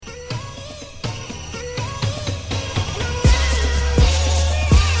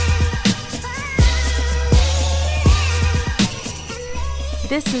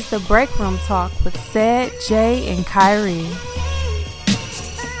This is the Break Room Talk with Said, Jay, and Kyrie.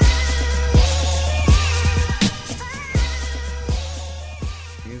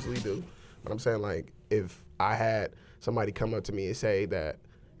 Usually do. But I'm saying, like, if I had somebody come up to me and say that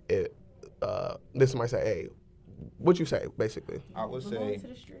this might say, hey, what you say, basically? I would say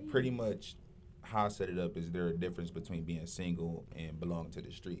pretty much how I set it up is there a difference between being single and belonging to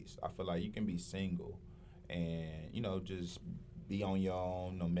the streets. I feel like you can be single and, just be on your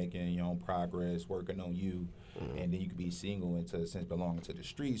own, making your own progress, working on you, and then you can be single into a sense belonging to the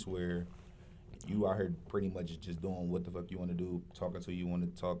streets where you out here pretty much just doing what the fuck you want to do, talking to who you want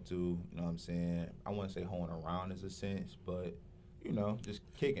to talk to, you know what I'm saying? I wouldn't say hoeing around as a sense, but, just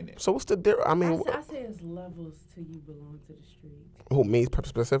kicking it. So what's the difference? I mean, I say it's levels to you belong to the streets. Who, me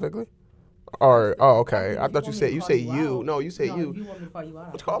specifically? Or okay. I thought you said you. No, you said you. If you want me to call you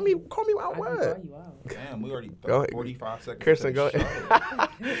out. Call me out. I What? can call you out. Damn, we already Go ahead. 45 seconds. Kristen, go ahead.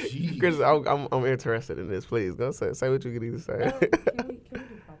 Kristen, I'm interested in this. Please go say what you need to say. Can we do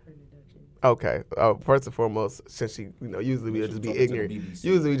proper introduction? Okay. First and foremost, since usually we'll just be ignorant.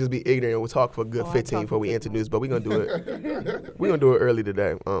 Usually we just be ignorant and we'll talk for a good 15 before we introduce, but we're gonna do it. We're gonna do it early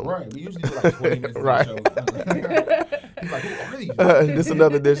today. Right. We usually do like 20 minutes. Right. Of the show. He's like, who are these? This is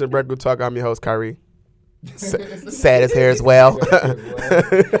another edition of Break Room Talk. I'm your host, Kyrie. Sad as hair as well.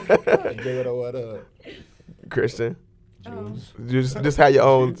 What up? Christian. Just have your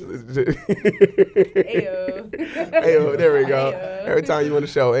own. Ayo. Ayo, there we go. Ayo. Every time you want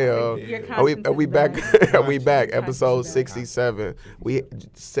to show, ayo. Are we back? Are we back? Episode 67. We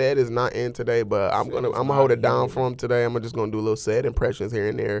said is not in today, but I'm gonna hold it down for him today. I'm just gonna do a little sad impressions here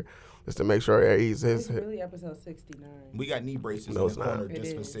and there, just to make sure he's It's really episode 69. We got knee braces No, in it's the not. corner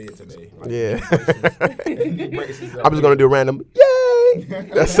just for said today. Like, Yeah. knee braces I'm just gonna do a random yay.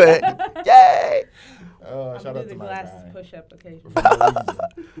 That's it. Yay. I'm Shout gonna out do to the my glasses guy. push-up occasion. For no reason.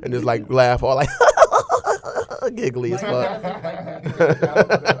 And just like laugh all like giggly as fuck. You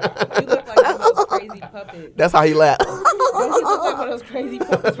look like one of those crazy puppets. That's how he laugh. Don't you look like one of those crazy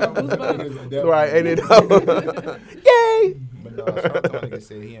puppets from Goosebumps? Right, ain't it? Yay. But no, shout out to my nigga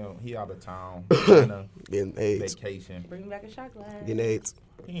said he out of town. Getting AIDS. Vacation. Bring back a shot glass. Getting AIDS.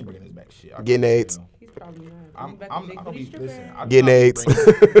 He ain't bringing his back shit. Getting AIDS. He's probably not. I'm Bring back I'm a big gonna booty be stripper. listen. Getting AIDS.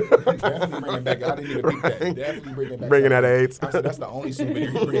 Definitely bringing back. I didn't even peep that. Definitely bringing back. Bringing that AIDS. I said that's the only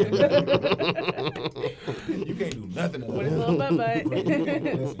souvenir you bring. You can't do nothing. With his little butt.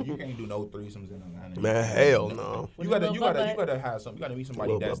 Listen, you can't do no threesomes in Atlanta. Man, hell no. You gotta have some. You gotta meet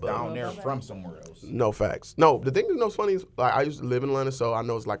somebody Little that's butt. down there from somewhere else. No facts. No, the thing that's funny is like I used to live in Atlanta, so I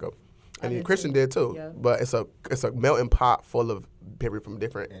know it's like I and did Christian too. did too. Yeah. But it's a melting pot full of people from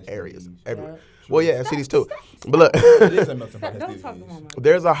different And areas. cities. Everywhere. Yeah. Well, yeah, and cities too. But look, It is a melting pot. Don't talk to mama.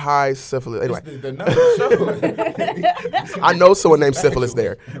 there's a high syphilis. Anyway, It's the number show. I know someone named Syphilis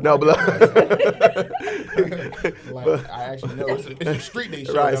there. No, but Like, I actually know it's a street they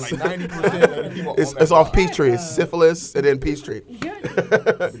show. Right. Like 90% of the people it's on that it's off block. Peachtree. It's Syphilis and then Peachtree.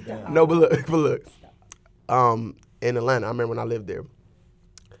 No, but look. In Atlanta, I remember when I lived there.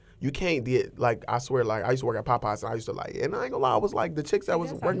 You can't get, like, I swear, like, I used to work at Popeyes, and I used to, like, and I ain't gonna lie, I was, like, the chicks that was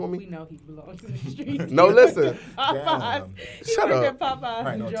That's working how with we me. know he belongs to the streets. No, listen. Popeyes. He Shut worked up. at Popeyes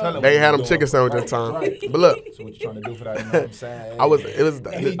Right, and no, drove. tell him They ain't had them what chicken you doing. sandwiches at the time. Right. But look, So what you trying to do for that? You know what I'm saying? it was,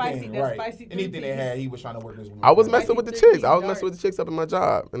 That spicy- that spicy Anything they three-piece. had, he was trying to work his way. I was Spicy messing with the three-piece chicks. I was dark. messing with the chicks up in my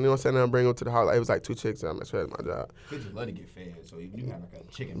job. And you know what I'm saying? I'm bringing them to the house. Like, it was like 2 chicks that I messed with at my job. They just let it get fed, so you got like a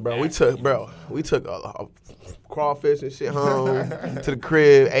chicken. Bro, back. we took a crawfish and shit home to the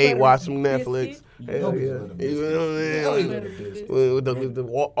crib, ate, watched some Netflix. Hell yeah. With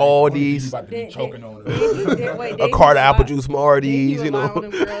all You these, about to be choking on a cart of apple juice Smarties, you know.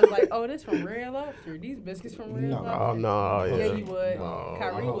 Them girls like, oh, this from Red Lobster. These biscuits from Red No. Lobster. Oh, no, Yeah, yeah. you would. No.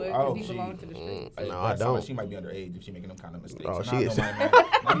 Kyrie would, I hope because he she- belonged to the streets. No, That I sound don't. like she might be underage if she making them kind of mistakes. Oh, And she I is. know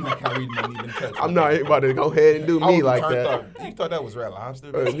not even Kyrie won't even touch. I'm not about to go ahead and do I would me be like turned that. up. You thought that was Red Lobster?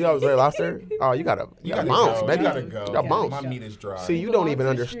 You know, Red Lobster? Oh, you gotta bounce, go. baby. You gotta go. You gotta bounce. My meat is dry. See, you don't even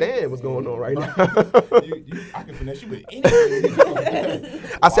belong to the understand streets. what's going on right now. I can finesse you with anything.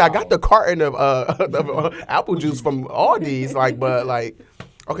 I say I got the carton of apple juice from Aldi's,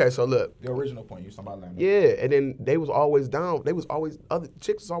 okay, so look, The original point, you talking about Atlanta. yeah, and then they was always down. They was always other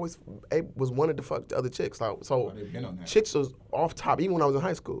chicks was always wanted to fuck the other chicks. So Oh, they've been on that. chicks was off top even when I was in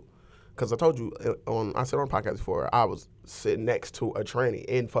high school. Cause I told you I said on a podcast before I was sitting next to a tranny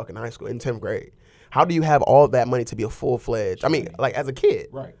in fucking high school in 10th grade. How do you have all that money to be a full-fledged? I mean, like as a kid,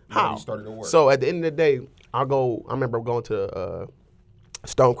 Right. You How? already started to work. So at the end of the day, I remember going to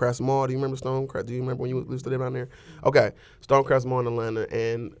Stonecrest Mall. Do you remember Stonecrest? Do you remember when you used to live down there? Okay, Stonecrest Mall in Atlanta,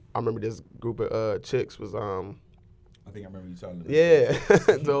 and I remember this group of chicks was I think I remember you telling me. Yeah.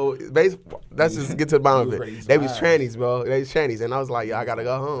 So let's just get to the bottom of You was ready it. to They was survive. trannies, bro. They was trannies, and I was like, yeah, I gotta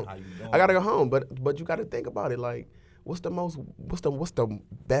go home. How you doing? I gotta go home. But you gotta think about it. Like, what's the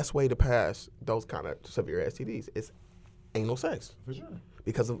best way to pass those kind of severe STDs? It's anal sex For sure.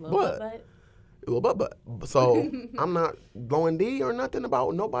 because of Little what? butt. Well, but so I'm not going D or nothing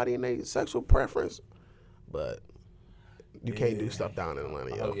about nobody in their sexual preference, but you can't do stuff down in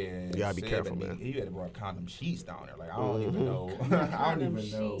Atlanta, yo. Oh yeah. You gotta be Sid, careful, but man. You had to brought condom sheets down there. Like I don't even know. I don't Condom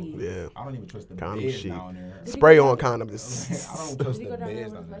even know. sheets. Yeah. I don't even trust the Condom beds sheet. down there. Spray on condom. I Just don't trust Did the you go down there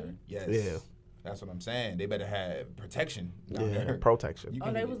beds with down there. lady? Yes. Yeah. That's what I'm saying. They better have protection down yeah, there. protection. You Oh,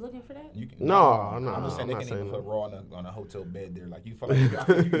 can they get- was looking for that? You can, No, I'm just saying I'm they not can even saying put that. raw on a hotel bed there. Like you feel like you, I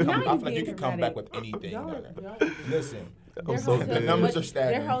feel like you can come, Now I you feel like you being can come back dramatic. with anything Y'all- down there. y'all- Listen, Their so hotels dead. are Numbers much- are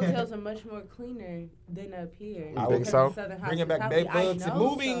staggering. Their hotels are much more cleaner than up here. You think Because so? of Southern bringing back hospitality. bed I bugs and know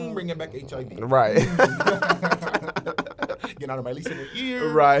moving, so. bringing back HIV. Right. Getting out of my lease in a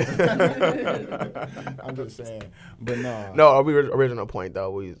year. Right. I'm just saying, but no. No, our original point though,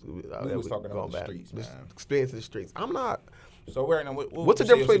 we was talking about the streets, Just man. experience the streets. I'm not. So where now? What's the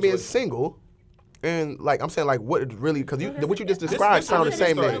difference between being single and like I'm saying like what it really because No, that's what you just it. described This- sound the this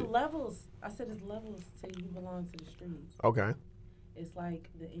same is thing. the Levels. I said it's levels till you belong to the streets. Okay. It's like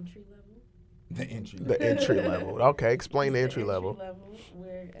the entry level. The entry. The entry level. Okay, explain the It's entry level.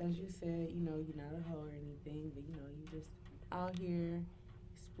 where, as you said, you know, you're not a hoe or anything, but you know, you just out here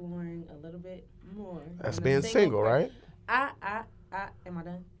exploring a little bit more. That's than a being single, person. right? Am I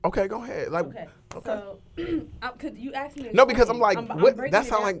done? Okay, go ahead. Like, Okay. okay. So, could you ask me? to No, because I'm explain. like, what? breaking That it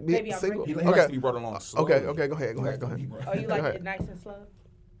sound down. like being Baby, I'm single. He breaking likes Okay. to be brought along slowly. Okay, go ahead. He likes to be brought- Oh, you like Go it ahead. nice and slow?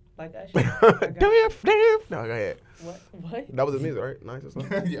 Like Usher? No, go ahead. What? That was the music, right? Nice and slow.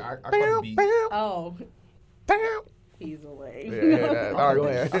 Yeah, I caught the beat. Oh, Bam. he's away. Yeah. All right, go I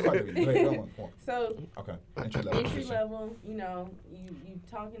ahead. caught the beat. Go ahead, go on. So, Okay. Entry level. entry level, you know, you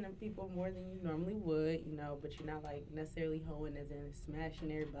talking to people more than you normally would, you know, but you're not like necessarily hoeing as in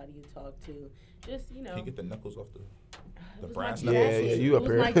smashing everybody you talk to. Just, you know. Can you get the knuckles off the it was brass my knuckles? jacket. Yeah, you It up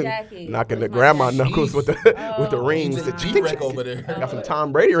was here my jacket. knocking It the was my grandma jacket. knuckles with the Oh. rings. He's The a ching G-Wreck ching. over there. Got some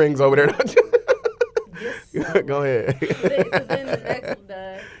Tom Brady rings over there. Don't you? Yes, so Go ahead. So then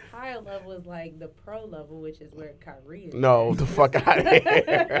the higher level is like the pro level, which is where Kyrie is. No, the fuck out of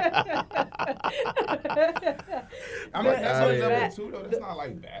here. I'm like, that's only Yeah. level 2 though. That's not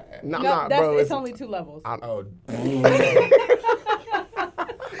like bad. No, I'm No, not, that's, bro. it's only 2 levels. Oh.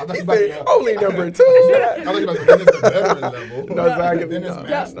 I thought He you about said, to only number 2. I thought you about to say, then it's the veteran level. No, exactly. Then it's No.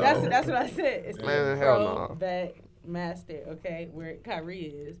 master. That's what I said. It's Man, the hell pro, no. vet, master, okay, where Kyrie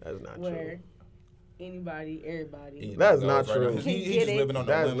is. That's not where true. anybody, everybody That's He not goes right true. now. Can He's get just it. living on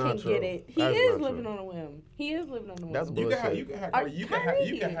the That's whim. not can true. get it. He That's is not living true. on a whim. He is living on a whim. That's You bullshit. can have, you can have, Are- you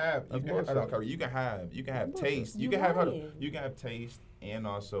Kyrie. can have taste. You You can have, lying. you can have taste and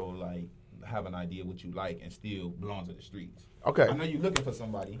also like have an idea what you like and still belong to the streets. Okay. I know you're looking for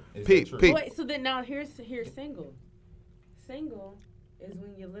somebody. Is Pete, that true? Pete. Wait, so then now here's single. Single is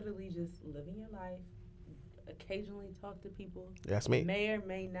when you literally just living your life, occasionally talk to people. That's me. May or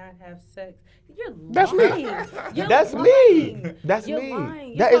may not have sex. You're That's me. lying. You're That's lying. me. That's You're me.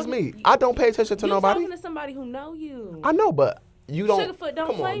 lying. That You're is me. talking- I don't pay attention to You're nobody. talking to somebody who know you. I know, but you don't. Sugarfoot, don't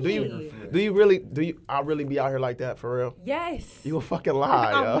come play on. me. Do you really? I really be out here like that for real? Yes. You a fucking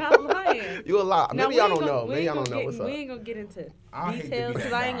lie, I'm yo. not lying. You a lie. Now, Maybe we y'all ain't don't gonna- know. we Maybe ain't y'all don't gonna know get- what's up. We ain't gonna get into I hate to be details that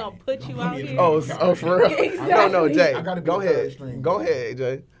because I ain't guy. gonna put you Don't out put me in here. the Oh, Exactly. oh, for real? No, no, Exactly. Jay. I gotta be Go the third ahead. string. Go ahead,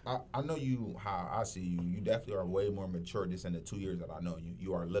 Jay. I know you how I see you. You definitely are way more mature just in the 2 years that I know you.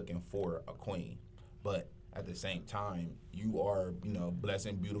 You are looking for a queen. But at the same time, you are,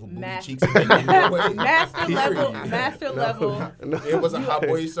 blessing beautiful booty cheeks and making your way. Master level. Period. Master level. No. It was a hot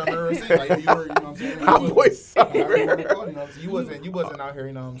boy summer. Like you were, you know what I'm saying? Hot boy summer. You wasn't out here,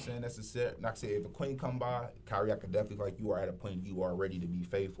 you know what I'm saying? That's a set. Like I said, if a queen come by, Kyrie, I could definitely feel like you are at a point you are ready to be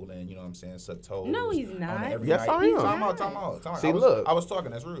faithful and, you know what I'm saying, suck toes. No, he's on not. every Yes, night. I am. Time out. See, look. I was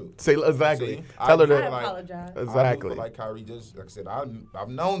talking. That's rude. Say exactly. See, Tell her I to. feel I like- apologize. I do Exactly. feel like Kyrie just, like I said, I've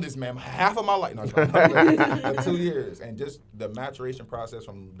known this man half of my life. No, for 2 years. And just the maturation process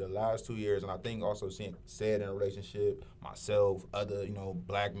from the last 2 years, and I think also seeing said in a relationship, myself, other,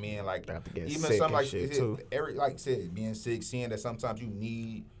 black men, like They have to get even sick some and like shit, said, too. Eric, like said, being sick, seeing that sometimes you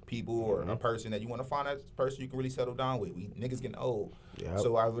need people or a person that you want to find that person you can really settle down with. We niggas getting old. Yep.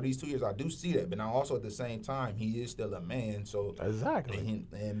 So over these 2 years, I do see that. But now also at the same time, he is still a man. So Exactly.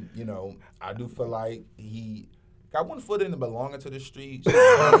 and I do feel like he got one foot in the belonging to the streets,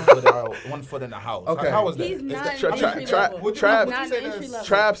 one foot in the house. Okay. How was that? He's Is not that- an Tra- entry tra- level. tra- He's Trav- not say an entry that's-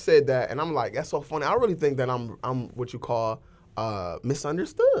 level. Trav said that, and I'm like, that's so funny. I really think that I'm what you call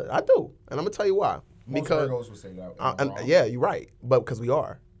misunderstood. I do, and I'm gonna tell you why. Most because Virgos would say that. Am I wrong? yeah, you're right, but because we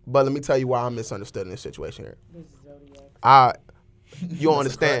are. But let me tell you why I'm misunderstood in this situation here. This is Zodiac. You don't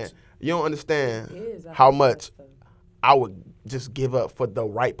understand. You don't understand how much I would just give up for the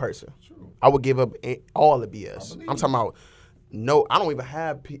right person. True. I would give up all the BS. believe I'm talking about no. I don't even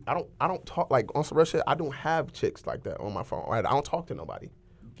have. I don't talk like on some real shit. I don't have chicks like that on my phone. Right? I don't talk to nobody.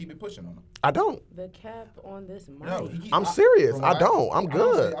 Keep it pushing on them. I don't. The cap on this mic. No, I'm serious. from I what don't. I'm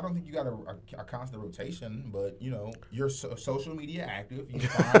good. I don't think you got a constant rotation, but you know, you're social media active. You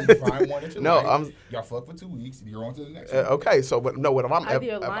find one that you No, like. Y'all fuck for 2 weeks. You're on to the next one. Okay, so but no, what if I'm Either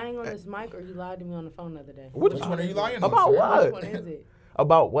you're lying on this mic or you lied to me on the phone the other day. Which one are you lying on? About sir? what? Which one is it?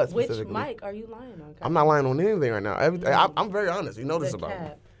 About what Which specifically? mic are you lying on? I'm not lying on anything right now. I'm very honest. You know this The about me.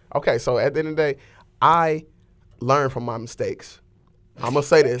 cap. Okay, so at the end of the day, I learn from my mistakes. I'm gonna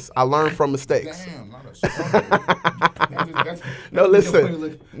say this. I learn from mistakes. Damn, not a struggle. No,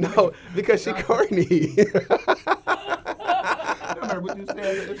 listen. No, because she corny.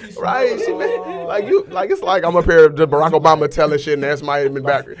 Right? She like you. Like it's like I'm up here to Barack Obama telling shit, and there's my in the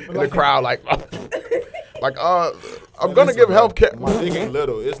back in the crowd, like I'm gonna give health care. My dick ain't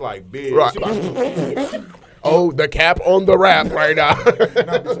little. It's like big. Right. She like, Oh, the cap on the rap right now.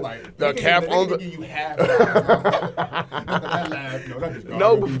 like, The cap on the. Give you half.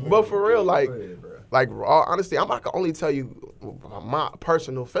 No, but for real, like all honesty, I'm not gonna only tell you my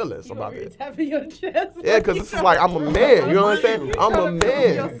personal feelings You about over here it. tapping your chest. Yeah, because this is like I'm a man. You know what I'm saying? I'm a Trying to prove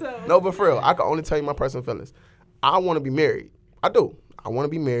man. yourself. No, but for real, I can only tell you my personal feelings. I want to be married. I do. I want to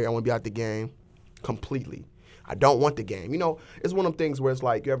be married. I want to be out the game completely. I don't want the game. You know, it's one of them things where it's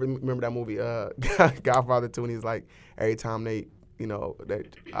like, you ever remember that movie, Godfather 2, and he's like, every time I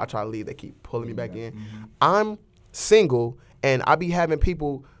try to leave, they keep pulling me back in. Mm-hmm. I'm single, and I be having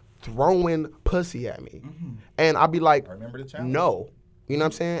people throwing pussy at me. Mm-hmm. And I be like, I remember the challenge. no. You know what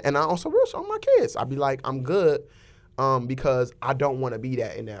I'm saying? And I also real on my kids. I be like, I'm good because I don't want to be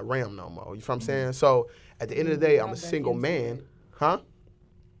that in that realm no more. You know what I'm saying? So at the end of the day, I'm a single man. Huh?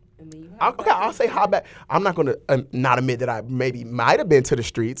 And then you Okay, I'll say how bad. I'm not gonna not admit that I maybe might have been to the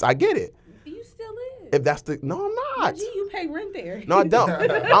streets. I get it. You still is. If that's the no, I'm not. Gee, you pay rent there. No, I don't.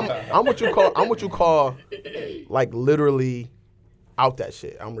 I'm what you call like literally out that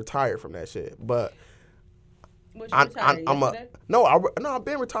shit. I'm retired from that shit. But What, you retired yesterday? I've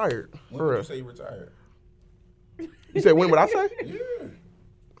been retired. When For did real. you say you retired? You said when would I say? Yeah.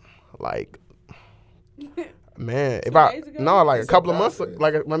 Like, man, if 2 I days ago? no, like It's a couple a of months, process.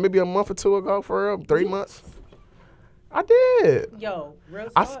 like maybe a month or two ago, for real, 3 months. I did. Yo, real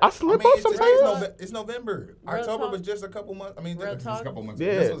I talk. slip up sometimes. It's November. Real October talk. was just a couple months. I mean, Real just talk. a couple months.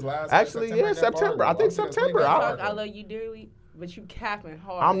 Yeah. This was last Actually, September, yeah, ain't that far September. ago. I think was gonna say September. Real that I- far talk, I ago. love you dearly, but you capping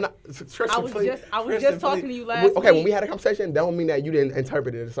hard. I'm not. I was just talking to you last Okay, when week. we had a conversation, that don't mean that you didn't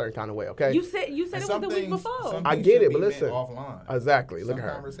interpret it a certain kind of way. Okay. You said And it was some the week things- before. some I things get should it, be but meant listen. offline. Exactly. Look Some at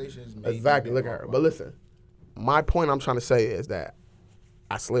her. conversations may be Exactly. meant Look at her. offline. But listen, my point I'm trying to say is that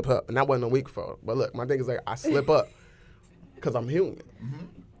I slip up, and that wasn't a week before. But look, my thing is like I slip up because I'm human.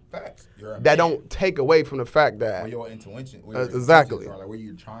 Facts. You're a That man. don't take away from the fact that Where your intuition. Where your Exactly. intentions are, like where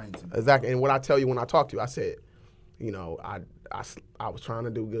you're trying to. exactly. And what I tell you when I talk to you, I said, you know, I was trying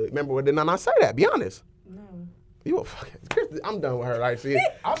to do good. Remember, did I not say that? Be honest. No. You a fucking. I'm done with her. Like, see,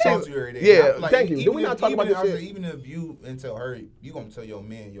 I'll she's- talk to you every day. Yeah, I feel like thank you. Do even we if- not talk about even this if- shit? Even if you and tell her, you gonna tell your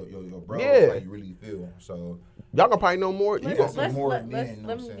man, your bro, Yeah. how you really feel. So Y'all gonna probably know more. You Let's- gonna, some more men, you know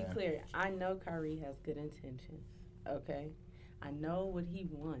let what me I'm be saying? clear. I know Kyrie has good intentions. Okay, I know what he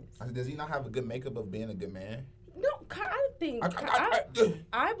wants. I said, does he not have a good makeup of being a good man? No, I think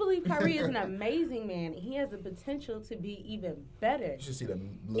I believe Kyrie is an amazing man. He has the potential to be even better You should see the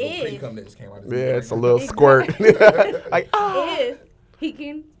little If- pre-cum that just came out of his yeah, mouth it's a right little now. squirt. Like, if he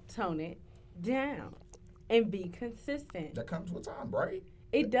can tone it down and be consistent. That comes with time, right?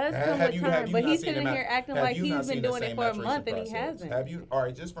 It does come Have with you- time, have you but not he's seen sitting the here acting have like you not he's been seen the doing it same for a maturation month and he process? hasn't. Have you? All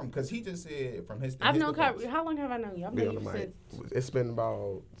right, just from because he just said from his. I've his known defense. Kyrie. How long have I known you? I've be known on the you mic. since It's been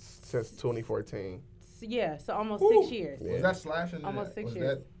about since 2014. so almost Ooh. 6 years. Yeah. Was that slashing? Almost 6 was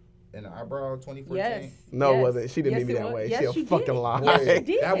years. That in the eyebrow 2014? Yes. No, yes. it wasn't. She didn't Yes, mean me it that was. way. Yes, She a she fucking did. lie. Yes, she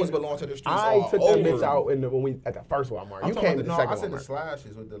did. That was belong to the streets. I all took over. that bitch out when we at the first Walmart. I'm You talking came to about the I second said the Walmart.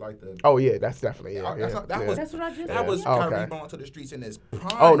 slashes with the. Oh yeah, that's definitely yeah. That's yeah, not- that yeah. was- That's what I just That was said. Okay. Kyrie belong to the streets in his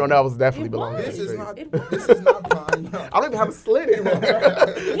prime. Oh no, that was definitely It belonging to was. the This is street. not. It was. This is not prime. I don't even have a slit anymore. I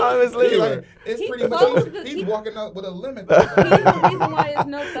don't have a slit He's anymore. like, it's He pretty much. closed the- He's he- walking up with a limit. He's the reason why there's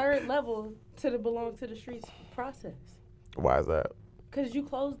no third level to the belong to the streets process. Why is that? Because you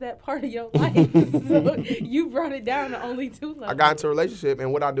closed that part of your life. So you brought it down to only 2 levels. I got into a relationship,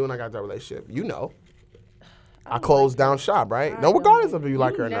 and what I do when I got into a relationship, you know. I closed down shop, right? No, regardless of if you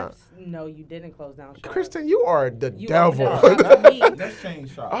like her or not. No, you didn't close down shop. Kristen, you are the You devil. Let's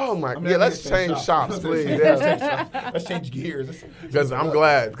change shops. Oh my, I mean, yeah, let's change shops, please. Yeah. Let's change gears. Because I'm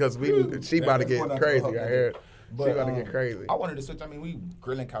glad, because she about to That's get one crazy. I I heard. But, She about to get crazy. I wanted to switch. I mean, we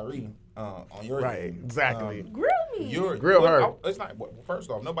grilling Kyrie on your Right, end. exactly. Grill me. Grill her. It's not. First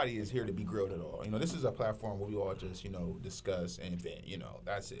off, nobody is here to be grilled at all. You know, this is a platform where we all just discuss and vent. You know,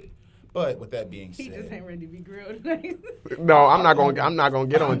 that's it. But with that being He just said, ain't ready to be grilled tonight. No, I'm not gonna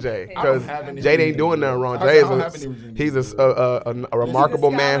get on Jay because I don't have any Jay ain't reason doing to nothing be wrong. grilled. Jay I don't have any is reason to he's be a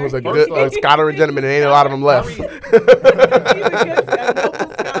remarkable man who's a scholar. good scholar gentleman, and ain't a lot of them left. He's a good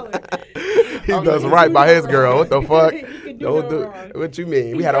scholar. He does right by his girl. What the fuck? You can do Don't no do. wrong. What you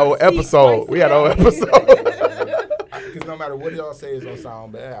mean? We He had a whole gotta see episode. twice We had a whole a day. episode. because no matter what y'all say is gonna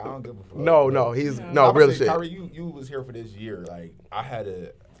sound bad, I don't give a fuck. No, he's I no would real say, shit. Kyrie, you was here for this year. Like I had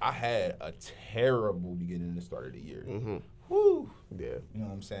a terrible beginning to start of the year. Mm-hmm. Whew. Yeah. You know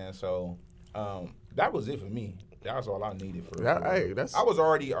what I'm saying? So that was it for me. That was all I needed for. Hey, that's. I was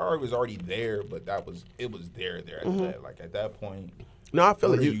already there, but it was there at that. Like at that point. No, I feel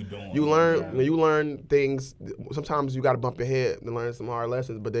What it. are you doing? You learn Yeah. when you learn things. Sometimes you got to bump your head and learn some hard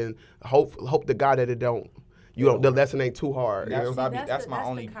lessons. But then hope to God that it don't. The lesson ain't too hard. That's You know? what that's my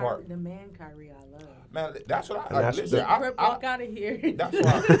only part. The man Kyrie I love. Man, that's what I And like. that's Listen, Crip, walk out of here. that's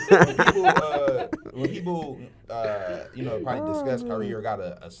why when people probably discuss Kyrie or got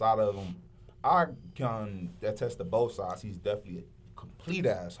a side of him, I can attest to both sides. He's definitely a complete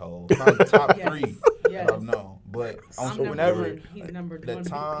asshole. Probably top Yes. 3 Yes. that I've known. But I'm number whenever one. He's number the one,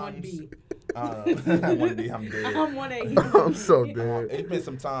 times, 1B. 1B, I'm dead. I'm 1A. He's I'm so 1B. dead. It's been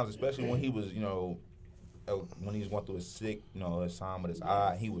some times, especially when he was, when he was going through his sick, his time with his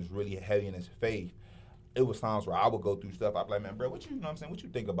eye, he was really heavy in his faith. It was times where I would go through stuff. I'd be like, man, bro, what you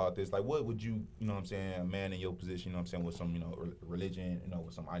think about this? Like, what would you, a man in your position, with some, religion,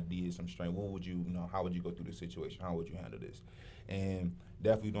 with some ideas, some strength, what would you, how would you go through this situation? How would you handle this? And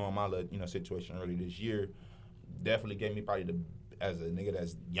definitely during my, situation early this year, definitely gave me probably as a nigga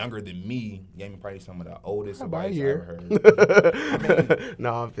that's younger than me, gave me probably some of the oldest advice I ever heard.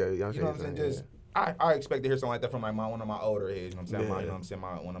 No, I'm feeling you. You know what I'm saying? Just I expect to hear something like that from one of my older age. You know what I'm saying?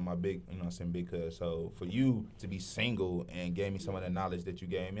 Yeah. One of my big, big cuz. So for you to be single and gave me some of the knowledge that you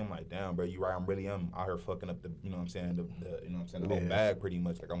gave me, I'm like, damn, bro, you right. I'm really out here fucking up the, the whole bag pretty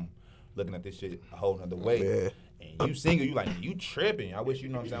much. Like I'm looking at this shit a whole nother way. Yeah. And you single, you tripping. I wish,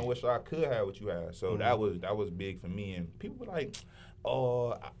 I wish I could have what you had. So that was big for me. And people were like,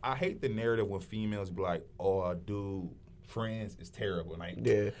 oh, I hate the narrative when females be like, oh, dude, friends is terrible. Like,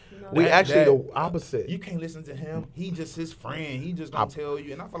 Yeah. No. We actually the opposite. You can't listen to him. He just his friend. He just gonna tell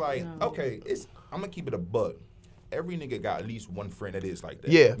you. And I feel like, okay, I'm gonna keep it a buck. Every nigga got at least one friend that is like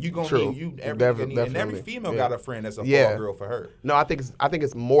that. Yeah, you gonna true. need every Definitely. and every female Yeah. got a friend that's a Yeah. fall girl for her. No, I think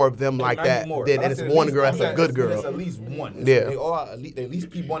it's more of them like Not that. even more. Than, I and it's said one at girl least- that's a good It's girl. at least one. Yeah. They all at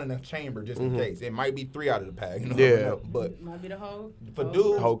least keep one in the chamber just in case. It might be 3 out of the pack. Yeah. But Might be the whole. for whole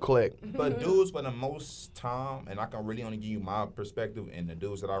dudes, Whole clique. but dudes for the most time, and I can really only give you my perspective and the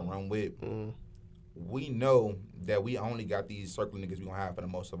dudes that I run with, we know that we only got these circle niggas we gonna have for the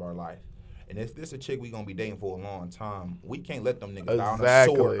most of our life. And if this a chick we gonna be dating for a long time, we can't let them niggas die on a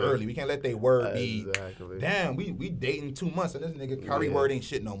sword early. We can't let they word be, damn, we dating 2 months and this nigga Kyrie word ain't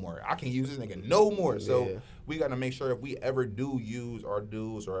shit no more. I can't use this nigga no more. So we gotta make sure if we ever do use our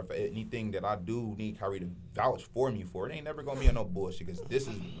dudes or if anything that I do need Kyrie to vouch for me for, it ain't never gonna be on no bullshit because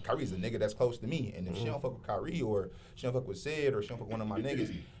Kyrie's a nigga that's close to me. And if she don't fuck with Kyrie or she don't fuck with Sid or she don't fuck with one of my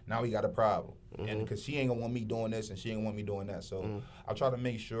niggas, now we got a problem. And because she ain't gonna want me doing this and she ain't want me doing that. So I try to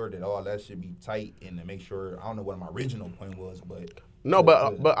make sure that all that should be tight and to make sure, I don't know what my original point was, but. No,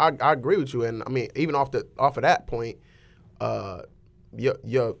 but I agree with you. And I mean, even off of that point,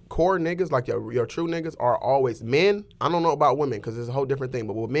 your core niggas, like your true niggas, are always men. I don't know about women because it's a whole different thing.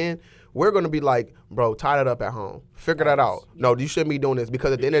 But with men, we're gonna be like, bro, tie that up at home. Figure that out. No, you shouldn't be doing this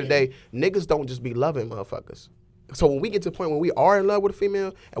because at the end of the day, niggas don't just be loving motherfuckers. So when we get to the point when we are in love with a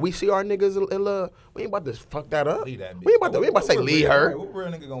female and we see our niggas in love, we ain't about to fuck that up. Leave that bitch. We ain't about to say leave her. What real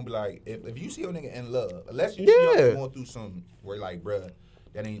nigga gonna be like? If you see your nigga in love, unless you see your nigga going through some where like, bruh,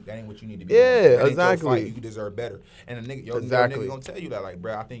 that ain't what you need to be. Yeah, doing. That ain't exactly. your fight. You deserve better. And a nigga, your nigga gonna tell you that, like,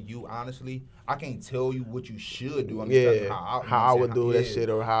 bruh, I think you honestly, I can't tell you what you should do. I'm just telling you how I would do that shit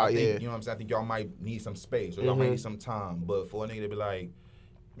or how. You know what I'm saying? I think y'all might need some space or y'all might need some time. But for a nigga to be like,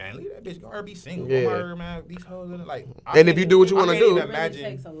 man, leave that bitch. Go her be single. Yeah. Go her, man. These hoes are like. And if you do what you want to do, It really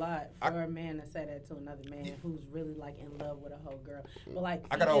takes a lot for a man to say that to another man who's really like in love with a whole girl. But like,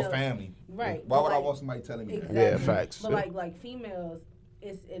 I got a whole family. Right. Why would I want somebody telling me that? Exactly. Yeah, facts. But like females,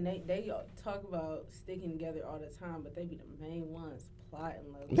 they talk about sticking together all the time, but they be the main ones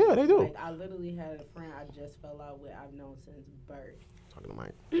plotting. Like, Yeah, they do. Like, I literally had a friend I just fell out with. I've known since birth. Talking to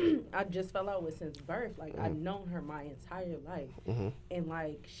Mike. I just fell out with since birth. Like, I've known her my entire life. And,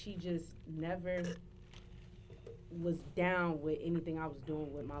 like, she just never was down with anything I was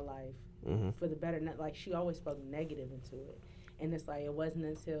doing with my life for the better. Like, she always spoke negative into it. And it's like, it wasn't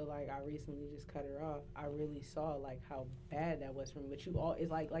until, like, I recently just cut her off, I really saw, like, how bad that was for me. But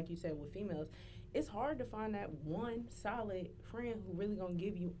it's like you said with females, it's hard to find that one solid friend who really gonna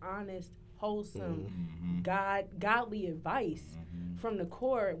give you honest, wholesome, godly advice from the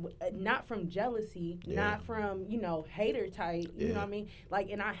core, not from jealousy, not from, hater type, you know what I mean? Like,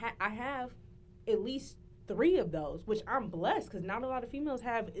 and I have at least 3 of those, which I'm blessed because not a lot of females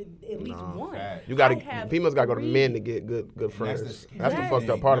have at least one. You females gotta go to men to get good friends. That's the fucked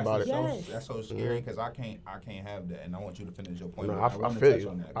up part about it. That's so scary because I can't have that, and I want you to finish your point. No, I feel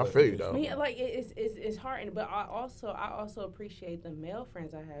you. I feel you though. Like it's hard, but I also appreciate the male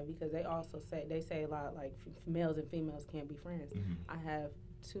friends I have because they say a lot like males and females can't be friends. I have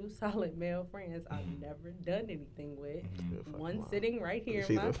 2 solid male friends I've never done anything with. One sitting right here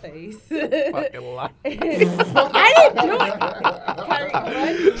in my face. Fucking lie. I didn't do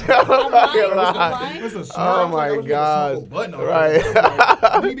it. Oh my God. Right.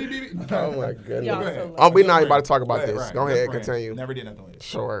 Oh my goodness. We not about to talk about this. Go ahead, continue. Never did nothing with it.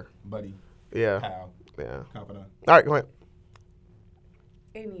 Sure. Buddy. Yeah. Pal. Yeah. Confidant. All right, go ahead.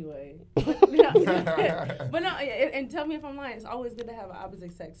 Anyway, but no, and tell me if I'm lying. It's always good to have an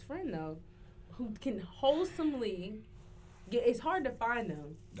opposite sex friend though, who can wholesomely. It's hard to find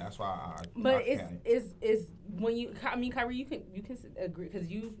them. That's why But it's when you. I mean, Kyrie, you can agree because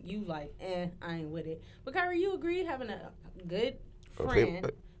you like I ain't with it. But Kyrie, you agree having a good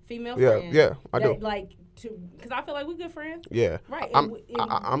friend, female friend. Yeah, I do. Like because I feel like we're good friends. Yeah, right.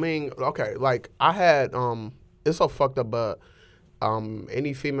 I mean, okay, like I had it's so fucked up, but.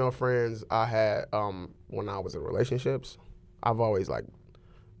 Any female friends I had when I was in relationships, I've always like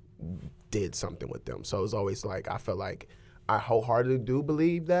did something with them. So it's always like I felt like I wholeheartedly do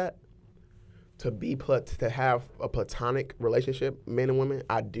believe that to have a platonic relationship, men and women,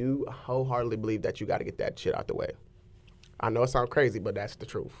 I do wholeheartedly believe that you got to get that shit out the way. I know it sounds crazy, but that's the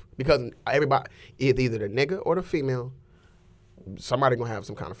truth because everybody, either the nigga or the female. Somebody gonna have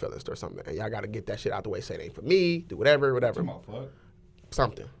some kind of feelings or something, and y'all gotta get that shit out the way. Say it ain't for me. Do whatever.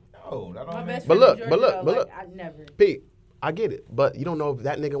 Something. No, that don't But look. I never. Pete, I get it, but you don't know if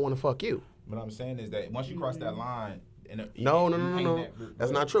that nigga wanna fuck you. What I'm saying is that once you cross that line, No.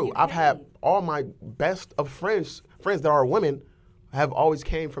 That's not true. I've had all my best of friends that are women, have always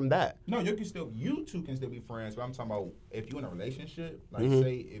came from that. No, you two can still be friends. But I'm talking about if you're in a relationship, like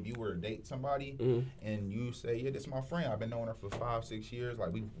say if you were to date somebody and you say, yeah, this is my friend. I've been knowing her for 5-6 years.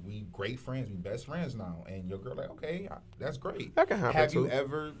 Like we great friends, we best friends now. And your girl like, okay, that's great. That can happen Have too. you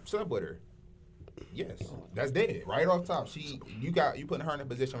ever slept with her? Yes, that's dead. Right off top, you putting her in a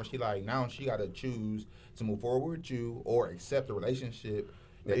position where she like now she got to choose to move forward with you or accept the relationship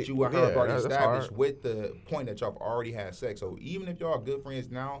that you and her have already established with the point that y'all have already had sex. So even if y'all are good friends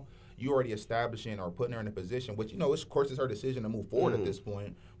now, you already establishing or putting her in a position, which, of course, it's her decision to move forward at this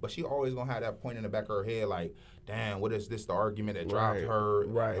point, but she always going to have that point in the back of her head like, damn, what is this, the argument that drives her?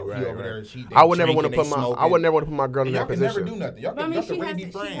 Right. There, I would never want to put my girl in that position. Y'all can never do nothing. Y'all can really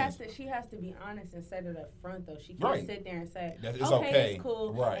be friends. She has to be honest and set it up front, though. She can't sit there and say, it's okay, it's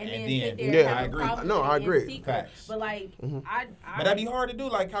cool. Right. And then sit there and have a problem. No, I agree. Facts. But, like, But that'd be hard to do.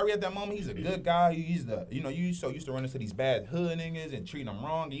 Like, Kyrie at that moment, he's a good guy. He's you so used to run into these bad hood niggas and treating them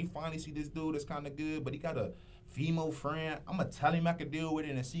wrong. And you finally see this dude that's kind of good, but he got a female friend. I'm going to tell him I could deal with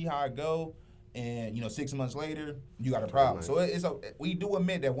it and see how it go. And 6 months later, you got a problem. So we do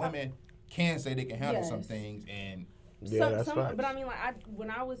admit that women can say they can handle some things, and that's right. But I mean, like when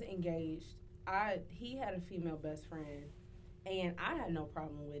I was engaged, he had a female best friend, and I had no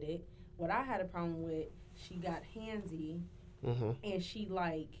problem with it. What I had a problem with, she got handsy, and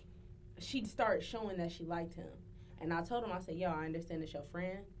she'd start showing that she liked him, and I told him, I said, yo, I understand it's your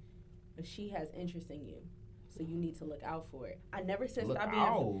friend, but she has interest in you. So you need to look out for it. I never said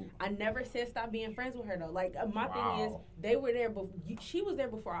stop being friends with her though. Like my thing is, they were there. She was there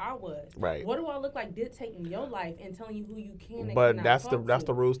before I was. Right. What do I look like dictating your life and telling you who you can? And but that's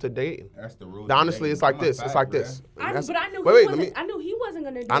the rules to dating. That's the rules. Honestly, it's like this. It's like this. I knew he wasn't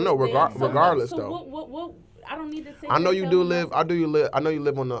gonna do it. I know. Regardless, so though. What? I don't need to say. I know you do live. I know you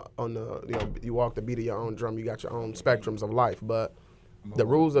live on the. You walk the beat of your own drum. You got your own spectrums of life, but the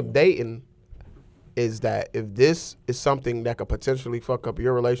rules of dating is that if this is something that could potentially fuck up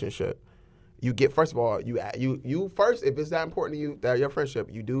your relationship, you get, first of all, you first, if it's that important to you, that your friendship,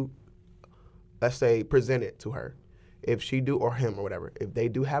 you do, let's say, present it to her. If she do, or him or whatever, if they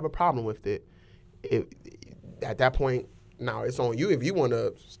do have a problem with it, at that point, now it's on you if you want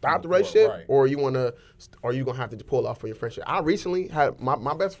to stop the relationship, or you want to, or you're going to have to pull off for your friendship. I recently had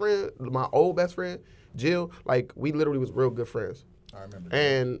my best friend, my old best friend, Jill, like, we literally was real good friends. I remember that.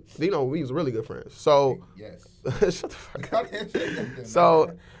 And, you know, we was really good friends. So, yes. Shut the fuck up.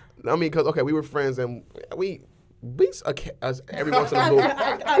 So, I mean, because, okay, we were friends, and we every once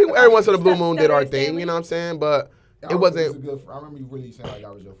in a blue moon did our thing, you know what I'm saying? But it wasn't. I remember you really saying like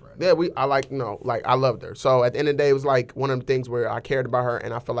that was your friend. Yeah, I loved her. So at the end of the day, it was like one of the things where I cared about her,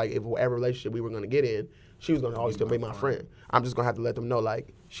 and I felt like if whatever relationship we were going to get in, she was going to always still be my friend. I'm just going to have to let them know,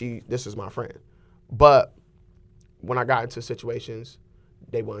 like, this is my friend. But when I got into situations,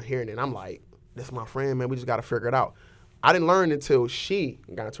 they weren't hearing it. And I'm like, this is my friend, man. We just got to figure it out. I didn't learn until she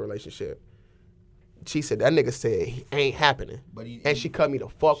got into a relationship. She said, that nigga said he ain't happening. And she cut me the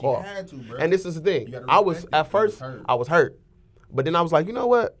fuck off. Had to, bro. And this is the thing. I was hurt. But then I was like, you know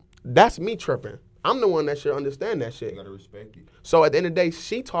what? That's me tripping. I'm the one that should understand that shit. You gotta respect it. So at the end of the day,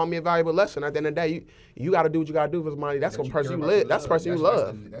 she taught me a valuable lesson. At the end of the day, you gotta do what you gotta do for somebody. That's the person you live. That's the person you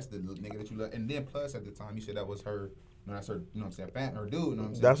love. That's the nigga that you love. And then plus at the time you said that was her. That's her, you know what I'm saying, fan or dude, you know what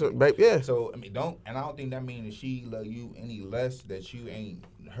I'm saying? That's what, babe, yeah. So, I mean, I don't think that means that she love you any less, that you ain't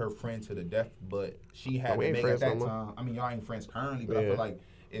her friend to the death, but she had to make at that time. I mean, y'all ain't friends currently, but I feel like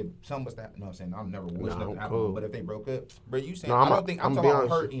if something was to happen, you know what I'm saying, I'll never wish nothing to happen, but if they broke up, bro, you saying, I'm talking about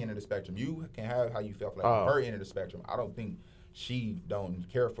her end of the spectrum. You can have how you felt like her end of the spectrum. I don't think she don't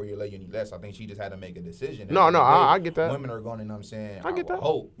care for you, love you any less. I think she just had to make a decision. I get that. Women are going, you know what I'm saying, I get that.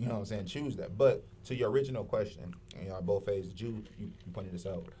 Hope, you know what I'm saying, choose that. But to your original question, and y'all both phased, you pointed this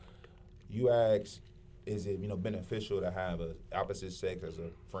out. You asked, is it, beneficial to have a opposite sex as a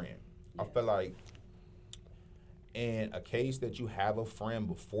friend? I feel like in a case that you have a friend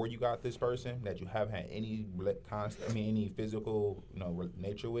before you got this person that you haven't had any any physical,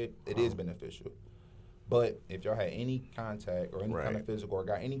 nature with, it is beneficial. But if y'all had any contact or any kind of physical or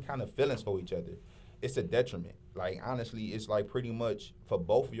got any kind of feelings for each other, it's a detriment. Like, honestly, it's like pretty much for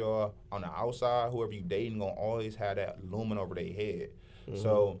both of y'all on the outside, whoever you dating gonna always have that looming over their head. Mm-hmm.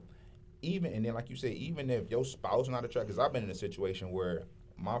 So and then like you said, even if your spouse not attracted, because I've been in a situation where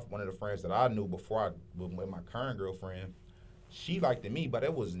one of the friends that I knew before I was with my current girlfriend, she liked me, but I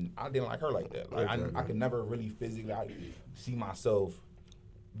didn't like her like that. Like I could never really physically see myself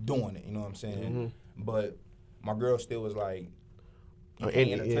doing it, you know what I'm saying? Mm-hmm. But my girl still was like, you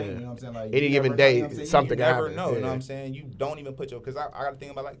can't entertain, you know what I'm saying? Like, any given day, something you never happen. know, you know what I'm saying? You don't even put because I got to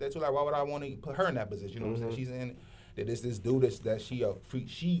think about it like that too. Like, why would I want to put her in that position? You know what I'm saying? She's in that this dude that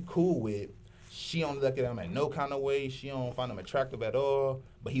she cool with. She don't look at him in no kind of way. She don't find him attractive at all.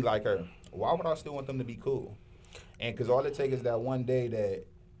 But he like her. Why would I still want them to be cool? And because all it takes is that one day that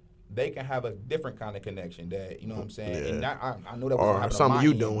they can have a different kind of connection that, you know what I'm saying? Yeah. And I know that was happening something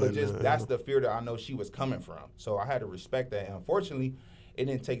you doing. But just that's the fear that I know she was coming from. So I had to respect that. And unfortunately, it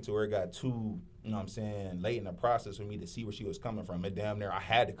didn't take to where it got too, you know what I'm saying, late in the process for me to see where she was coming from. And damn near I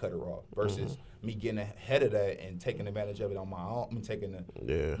had to cut her off versus me getting ahead of that and taking advantage of it on my own. I mean, taking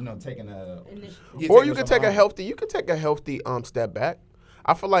or you could take a healthy step back.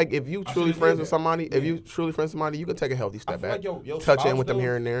 I feel like if you truly friends with somebody, you can take a healthy step back. Like your touch in with them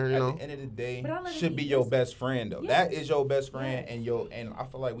here and there, you know. At the end of the day, should be your best friend though. Yes. That is your best friend, and I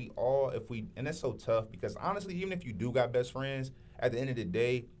feel like we all, and it's so tough because honestly, even if you do got best friends, at the end of the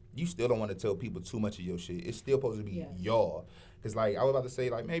day, you still don't want to tell people too much of your shit. It's still supposed to be y'all. Because, like, I was about to say,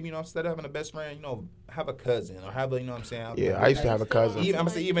 like, maybe, instead of having a best friend, have a cousin or have a, you know what I'm saying? Yeah, I used to have a cousin. Even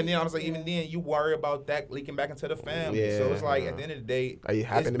then, you worry about that leaking back into the family. Yeah. So it's like, at the end of the day,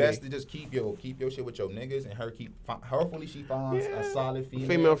 it's best to just keep your shit with your niggas and her hopefully she finds a solid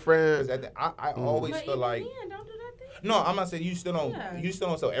female friend. Because I always feel like. Don't do that thing. No, I'm not saying you still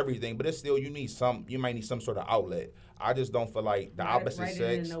don't sell everything, but it's still, you might need some sort of outlet. I just don't feel like the opposite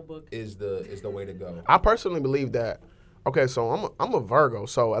sex is the way to go. I personally believe that. Okay, so I'm a Virgo,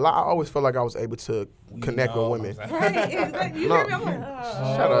 so I always felt like I was able to connect with women. Right, you hear me? I'm like,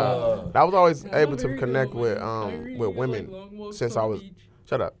 shut up. I was always able to connect with women since I was.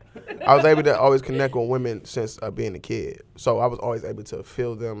 Shut up. I was able to always connect with women since being a kid, so I was always able to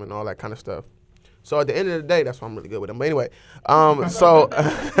feel them and all that kind of stuff. So at the end of the day, that's why I'm really good with them. But anyway, shut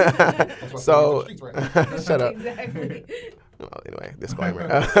up. Exactly. Well, anyway,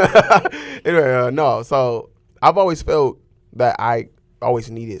 disclaimer. No. So I've always felt that I always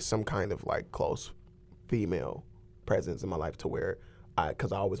needed some kind of like close female presence in my life to where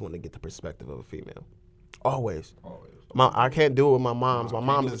because I always wanted to get the perspective of a female. Always. I can't do it with my moms. My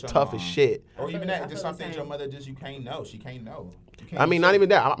mom is tough as shit. Or even that, just something that your mother just you can't know. She can't know. I mean, not even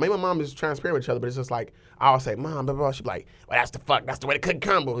that. Maybe my mom is transparent with each other, but it's just like I always say, "Mom," blah, blah, blah. She's like, "Well, that's the way to cook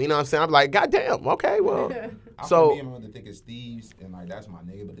crumble." You know what I'm saying? I'm like, "God damn, okay, well." So me and my mother think it's thieves, and like that's my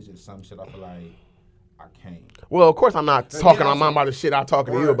nigga, but it's just some shit I feel like I can't. Well, of course I'm not talking to my mom about the shit I'm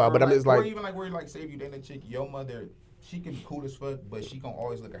talking to you about, but I'm just like, or even like where like say if you dating a chick, your mother, she can be cool as fuck, but she gonna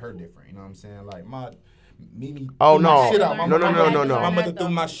always look at her different. You know what I'm saying? Like Mimi. Oh no. No. My mother threw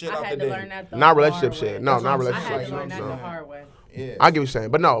my shit out the day. Not relationship shit. No, not relationship shit. I had shit. to learn that the hard way. Yeah. I get what you're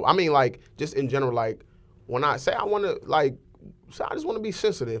saying, but no, I mean like just in general, like when I say I want to like, so I just want to be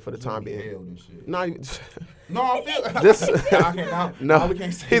sensitive for the time being. No, I feel this. no, we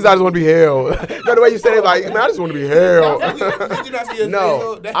can't say he's I just want to be held. No, the way you said it, like man, I just want to be held. Did you not see his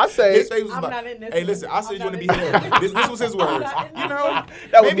no, face? I say his face was I'm like, not in this. Hey, listen, I said you want to be held. This was his words. You know,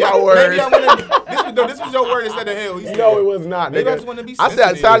 that was my words. This was your word instead of hell. No, it was not. Maybe nigga. I just want to be. I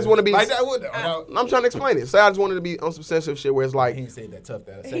said I just want to be. Like that I'm trying to explain it. Say I just wanted to be on some sensitive shit where it's like. He ain't say that tough.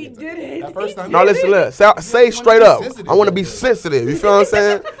 That he did it. That first time. No, listen, look. Say straight up. I want to be sensitive. You feel what I'm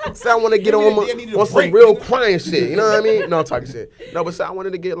saying? Say I want to get on some real crying shit. You know what I mean? No, I'm talking shit. No, but say I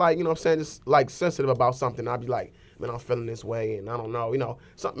wanted to get like, you know what I'm saying, just like sensitive about something. I'd be like, man, I'm feeling this way and I don't know, you know.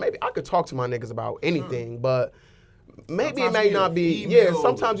 So maybe I could talk to my niggas about anything, but maybe sometimes it may not be. Yeah,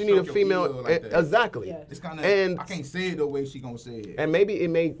 sometimes you need a female. Like exactly. Yeah. It's kind of. And I can't say it the way she gonna say it. And maybe it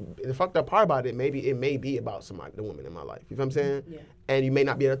may. The fucked up part about it, maybe it may be about somebody, the woman in my life. You feel what I'm saying? Yeah. And you may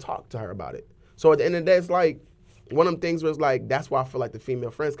not be able to talk to her about it. So at the end of the day, it's like one of them things where it's like that's why I feel like the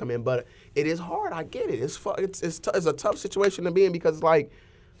female friends come in, but it is hard. I get it. It's a tough situation to be in because it's like.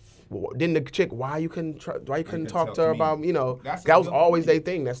 Then the chick, why you couldn't talk to her about, you know, that was always their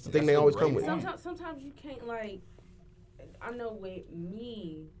thing. That's the thing they always come with. Sometimes you can't, like, I know with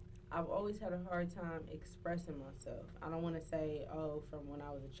me, I've always had a hard time expressing myself. I don't want to say, oh, from when I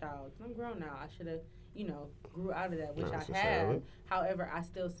was a child. I'm grown now. I should have, you know, grew out of that, which I have. However, I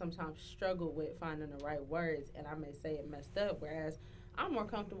still sometimes struggle with finding the right words, and I may say it messed up, whereas I'm more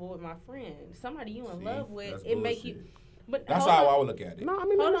comfortable with my friend. Somebody you in love with, it make you... But that's how I would look at it. No, I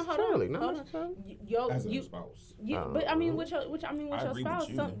mean, hold on. As a spouse. But I mean, with your spouse,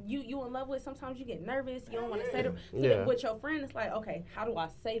 you in love with. Sometimes you get nervous. You don't want to say them. So then with your friend, it's like, okay, how do I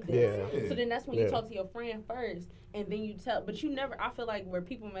say this? Yeah. So then that's when you talk to your friend first, and then you tell. But you never. I feel like where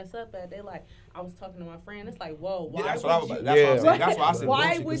people mess up at, they like, I was talking to my friend. It's like, whoa, why? That's what I was like. That's why I said.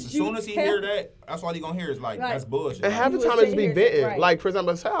 Why would would as you? soon as he hear that, that's all he gonna hear is like that's bullshit. And half the time it's be venting. Like for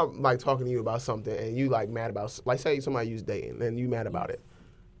example, say I'm like talking to you about something, and you like mad about like say somebody you was dating, and you mad about it.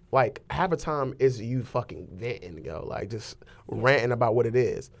 Like half the time is you fucking venting, yo, like just ranting about what it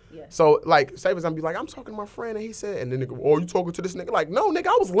is. Yeah. So like, say for example, be like, I'm talking to my friend, and he said, and then nigga, oh, you talking to this nigga? Like, no, nigga,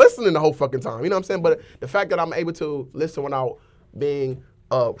 I was listening the whole fucking time. You know what I'm saying? But the fact that I'm able to listen without being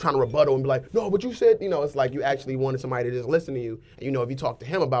trying to rebuttal and be like, no, but you said, you know, it's like you actually wanted somebody to just listen to you, and you know, if you talk to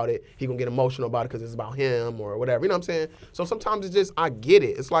him about it, he gonna get emotional about it because it's about him or whatever. You know what I'm saying? So sometimes it's just I get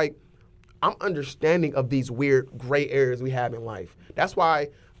it. It's like I'm understanding of these weird gray areas we have in life. That's why.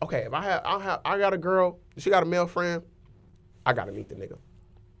 Okay, if I got a girl, she got a male friend, I gotta meet the nigga.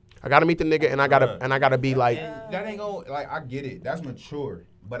 And I gotta be like. That ain't gonna like. I get it. That's mature.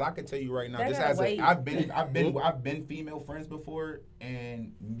 But I can tell you right now, just as I've been female friends before,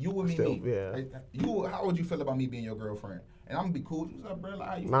 and you would meet me. Yeah. Like, how would you feel about me being your girlfriend? And I'm gonna be cool. What's up, bro? Like,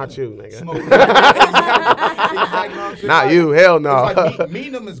 how you not feeling? you, nigga. Exactly. Not like, you. Hell no. It's like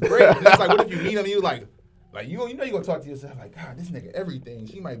meeting them is great. It's like what if you meet them and you like you know you gonna talk to yourself like, God, this nigga everything.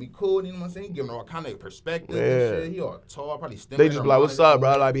 She might be cool, you know what I'm saying? Giving her all kind of perspective and shit. He all tall, probably still. They just be like, what's up,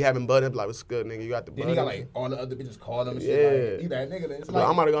 bro? Like be having butt and be like, what's good, nigga? You got the butt. Then he got like all the other bitches call him and shit. Like, you that nigga. It's like,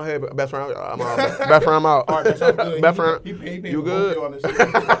 I'm about to go ahead, best friend. I'm out. Best friend, I'm out. All right, good. Best friend, you good?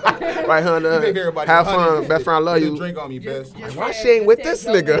 Right, Hunter? Have fun. Best friend, I love you. Drink on me, best. Why she ain't with this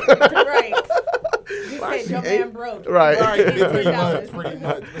nigga? Right. You said your man broke. Right. Pretty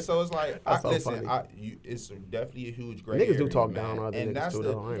much. But so it's like, listen, it's definitely a huge gray area. Niggas do talk down on other niggas too,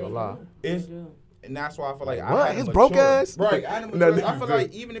 though. I ain't gonna lie. And that's why I feel like what? His broke ass? Right. I feel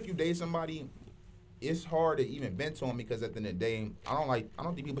like even if you date somebody, it's hard to even vent to them because at the end of the day, I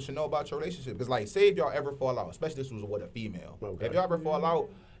don't think people should know about your relationship. Because like, say if y'all ever fall out, especially this was with a female. Okay. If y'all ever fall out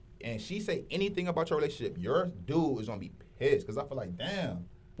and she say anything about your relationship, your dude is gonna be pissed. Because I feel like, damn.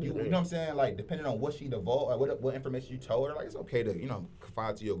 You know what I'm saying? Like, depending on what she divulged, like what information you told her, like, it's okay to, you know,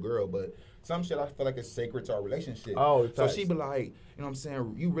 confide to your girl, but some shit I feel like is sacred to our relationship. Oh, so she be like, you know what I'm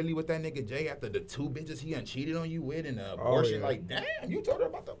saying? You really with that nigga Jay after the 2 bitches he done cheated on you with and the abortion? Like, damn, you told her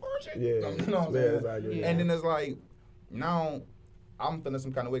about the abortion? Yeah. You know what I'm saying? Exactly. And then it's like, now, I'm feeling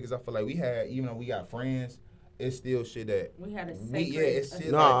some kind of way because I feel like we had, even though we got friends, it's still shit that we had a it's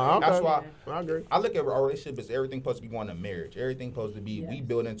shit that's why I agree. I look at our relationship as everything supposed to be going to marriage. Everything supposed to be we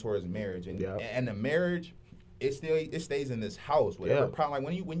building towards marriage, and the marriage. It stays in this house. Whatever problem,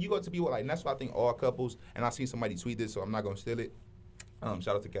 like when you go to people like, and that's why I think all couples. And I seen somebody tweet this, so I'm not gonna steal it.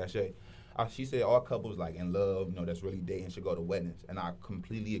 Shout out to Cache. She said all couples like in love, that's really dating should go to weddings, and I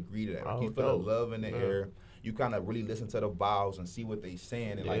completely agree to that. Like, you feel the love in the air. You kind of really listen to the vows and see what they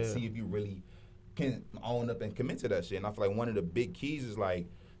saying, and like see if you really can own up and commit to that shit. And I feel like one of the big keys is like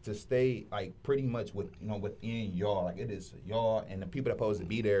to stay like pretty much with within y'all. Like it is y'all and the people that supposed to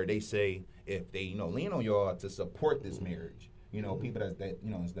be there. They say if they lean on y'all to support this marriage. People that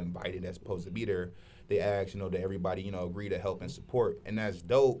is invited that's supposed to be there. They ask that everybody agree to help and support, and that's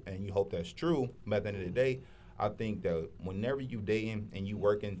dope. And you hope that's true. But at the end of the day, I think that whenever you dating and you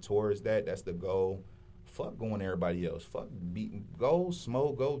working towards that, that's the goal. Fuck going to everybody else. Go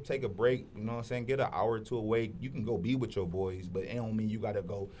smoke, go take a break, you know what I'm saying? Get an hour or two away. You can go be with your boys, but it don't mean you got to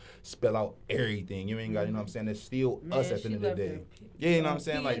go spell out everything. You ain't got, you know what I'm saying? It's still us at the end of the day. Yeah, you know what I'm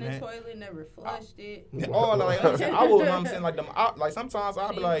saying? Like, in the toilet, never flushed it. Oh, like, I will, you know what I'm saying? Like, sometimes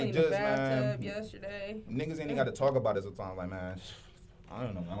I'll be like, just, man. Yesterday. Niggas ain't even got to talk about it sometimes. Like, man, I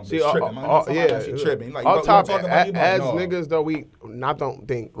don't know. I don't See, tripping. Like, all top, as niggas, though, we don't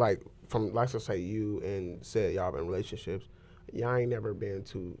think, like, from, let's just say you and said y'all been in relationships, y'all ain't never been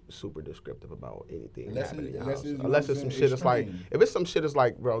too super descriptive about anything happening in your house. Unless it's some shit that's like, if it's some shit that's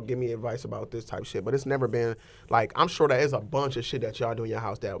like, bro, give me advice about this type shit. But it's never been, like, I'm sure there is a bunch of shit that y'all do in your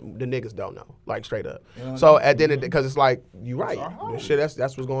house that the niggas don't know, like, straight up. So at the end of the day, because it's like, you right. The shit,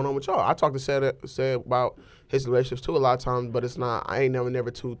 that's what's going on with y'all. I talked to Sed about his relationships too a lot of times, but it's not, I ain't never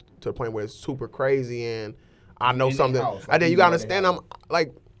to the point where it's super crazy and I know something. And then you gotta understand, I'm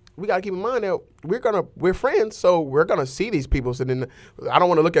like, we gotta keep in mind that we're friends, so we're gonna see these people. So then I don't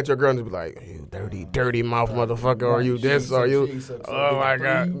want to look at your girl and just be like, "You dirty mouth motherfucker," or "You this," or "You." Oh my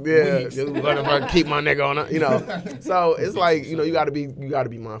god, yeah, just motherfucker, keep my nigga on it, So it's like you gotta be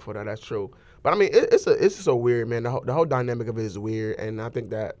mindful of that. That's true. But I mean, it's just so weird, man. The whole dynamic of it is weird, and I think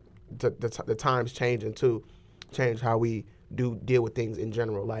that the times changing too, change how we deal with things in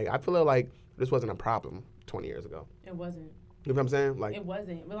general. Like I feel like this wasn't a problem 20 years ago. It wasn't. You know what I'm saying? Like it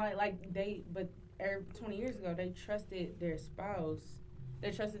wasn't, but like 20 years ago they trusted their spouse, they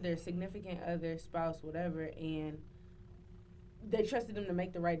trusted their significant other, spouse, whatever, and they trusted them to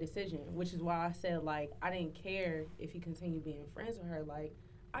make the right decision. Which is why I said like I didn't care if he continued being friends with her. Like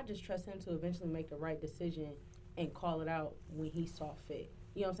I just trust him to eventually make the right decision and call it out when he saw fit.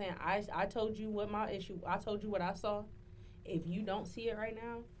 You know what I'm saying? I told you what my issue. I told you what I saw. If you don't see it right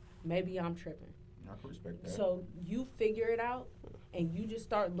now, maybe I'm tripping. I can respect that. So you figure it out, and you just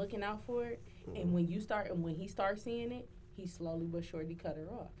start looking out for it. And when he starts seeing it, he slowly but surely cut her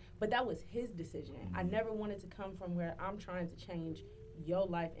off. But that was his decision. I never wanted to come from where I'm trying to change your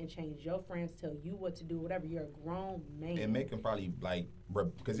life and change your friends, tell you what to do, whatever. You're a grown man. It make him probably like,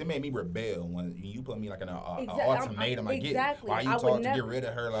 because it made me rebel when you put me like in an ultimatum. Why you talk to get rid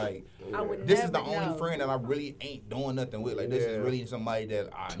of her? Like, this is the only friend that I really ain't doing nothing with. Like, this is really somebody that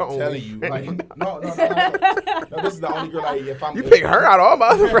I'm telling you. Like, no. This is the only girl. Like, if I'm you pick her out of all my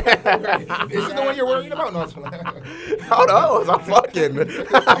other friends. This is the one you're worrying about. No, hold on, I'm fucking.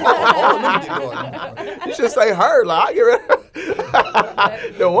 You should say her. Like, I get rid of her.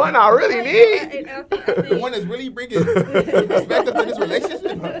 The one I really need. The one that's really bringing respect up to this relationship. I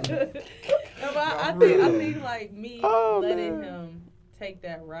think like me letting him take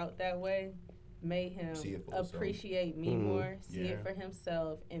that route that way made him appreciate me more, see it for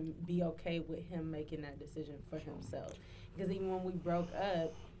himself, and be okay with him making that decision for himself. Because even when we broke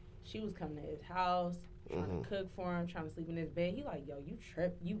up, she was coming to his house, trying to cook for him, trying to sleep in his bed. He like, yo, you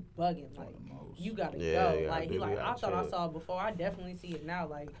you bugging. Like, you gotta go. Like, he like, I thought I saw it before. I definitely see it now.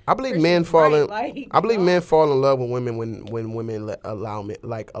 Like, I believe men fall in. I believe men fall in love with women when women allow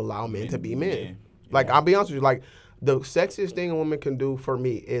men to be men. Yeah. Like, I'll be honest with you. Like, the sexiest thing a woman can do for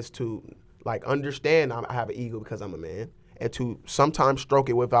me is to like understand I have an ego because I'm a man, and to sometimes stroke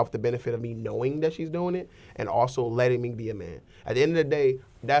it without the benefit of me knowing that she's doing it, and also letting me be a man. At the end of the day,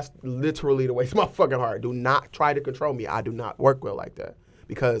 that's literally the way it's my fucking heart. Do not try to control me. I do not work well like that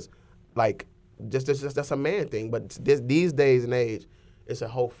because, like, just that's a man thing. But these days and age, it's a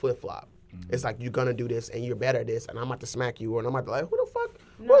whole flip flop. Mm-hmm. It's like you're gonna do this and you're better at this, and I'm about to smack you, and I'm about to like, who the fuck?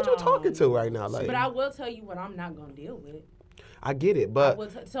 No. What you talking to right now? Like, but I will tell you what I'm not gonna deal with. I get it,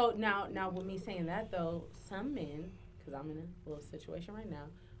 but so now with me saying that though, some men, because I'm in a little situation right now,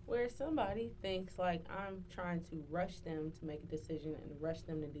 where somebody thinks like I'm trying to rush them to make a decision and rush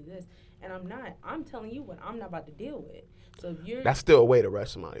them to do this, and I'm not. I'm telling you what I'm not about to deal with. So if you're That's still a way to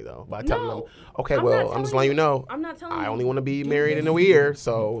rush somebody though, by telling them, okay, I'm well, not I'm just telling letting you know. I'm not telling you. I only want to be do married in this. a year,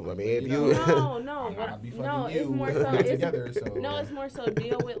 so I mean, if you It's more so. together, so. No, it's more so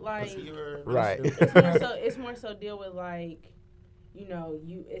deal with like. Right. It's more so deal with like,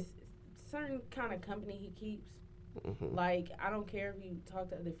 it's certain kind of company he keeps. Mm-hmm. Like, I don't care if you talk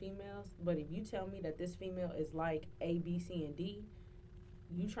to other females, but if you tell me that this female is like A, B, C, and D,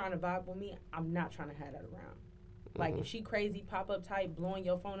 you trying to vibe with me, I'm not trying to have that around. Like, if she crazy, pop-up type, blowing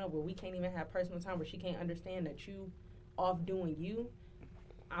your phone up where we can't even have personal time, where she can't understand that you off doing you,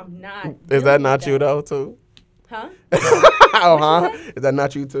 I'm not. Is that not you, though, too? Huh? Oh, huh? Is that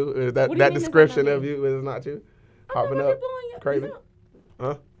not you, too? Is that description of you is not you? Popping up crazy?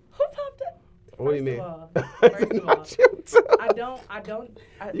 Huh? Who popped up? What do you mean? First of all, you too. I don't.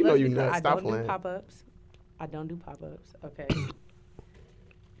 You know you nuts. Stop don't playing. do pop-ups. I don't do pop-ups. Okay.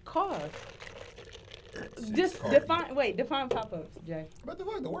 Cause. Just define pop-ups, Jay. But the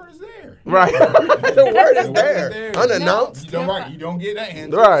fuck, the word is there. Right. The word is there. Unannounced. No, you don't get that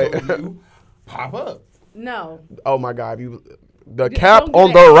answer. Right. So you pop up. No. Oh my God! The cap don't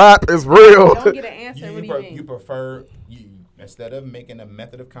on get the rap is real. Don't get an answer. What do you mean? You prefer instead of making a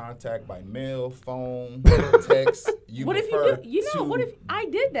method of contact by mail, phone, text. What if you do? What if I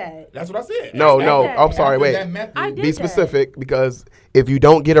did that? That's what I said. No. that. I'm sorry. Wait. I did Be that. specific, because if you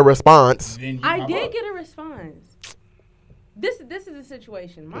don't get a response, I did get a response. This is the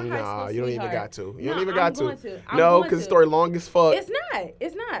situation. My high school you don't sweetheart. even got to. You No, don't even I'm got going to. I'm No, going because the to. story long as fuck.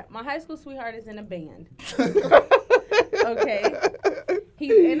 It's not. My high school sweetheart is in a band. Okay.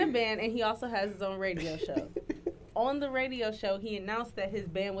 He's in a band, and he also has his own radio show. On the radio show, he announced that his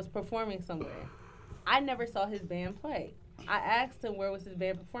band was performing somewhere. I never saw his band play. I asked him where was his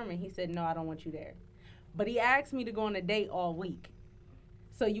band performing. He said, no, I don't want you there. But he asked me to go on a date all week.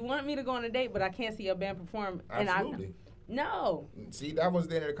 So you want me to go on a date, but I can't see your band perform. Absolutely. No. See, that was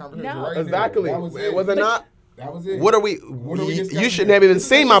the end of the conversation. No. Right Exactly. There. That was Was it not? That was it. What are we? discussing You shouldn't here? have even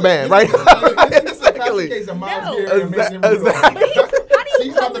seen my band, right? Exactly. Case of Miles No. Garrett and Mason Exactly. Rudolph.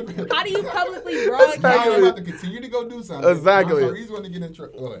 How do you publicly Now broadcast? you have to continue to go do something. Exactly. I'm sorry, he's going to get in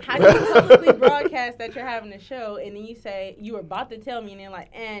trouble. How do you publicly broadcast that you're having a show, and then you say you were about to tell me, and then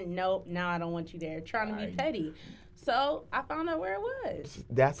like, nope, now I don't want you there, trying to be petty. So I found out where it was.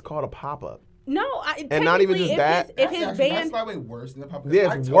 That's called a pop-up. No, And not even just that. If his That's band, slightly worse than the pop.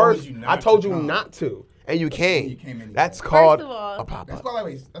 Yeah, it's worse. I told you not to, and you came. You came anyway. That's called First of all, a pop-up. That's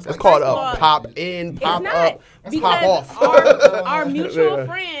called of a all, pop-in, it's not pop-up, That's because pop-off. our mutual Yeah.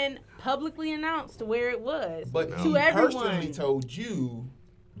 friend publicly announced where it was But to he everyone. personally told you.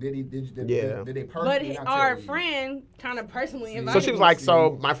 Did they personally But not our tell you? friend kind of personally So invited So she was me. like,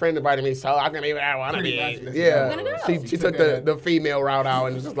 so my friend invited me, so I'm gonna be where I want to Pretty be. much, that's Yeah, what I'm gonna go. she took the female route out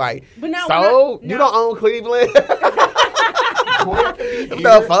and was just like, But now so we're not- you now- don't own Cleveland? Boy, here.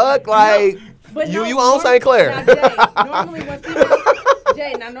 The fuck, like But you no, own St. Clair.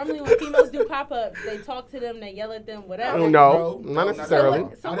 Now, normally when females do pop-ups, they talk to them, they yell at them, whatever. No, not necessarily.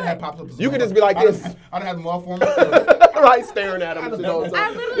 So I done what? had pop-ups. You could just be like this. I done had them all for me. Right, staring at him. You know, so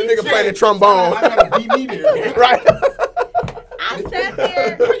I the literally nigga playing the I trombone. gotta beat me there. Right, I sat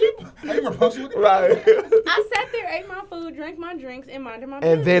there. Are you Rapunzel with it? right. I sat there, ate my food, drank my drinks, and minded my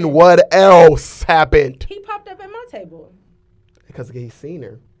business. And then what else happened? He popped up at my table. Because he's seen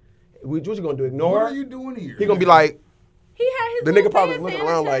her. What you gonna do? Ignore What her? are you doing here? He gonna be like, He had his The little nigga probably fan looking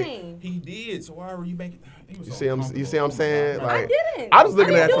around like, thing. He did. So why were you making? you see what I'm saying? Oh, Like, I didn't. I was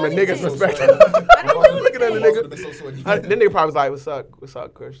looking I at it from a didn't do nigga's anything. perspective. I didn't do looking at the anything. nigga. The nigga probably was like, what's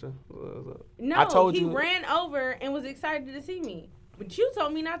up, Christian? What's up? No, I told he you. ran over and was excited to see me. But you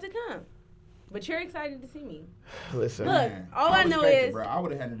told me not to come. But you're excited to see me. Listen. Look, all I know is- bro, I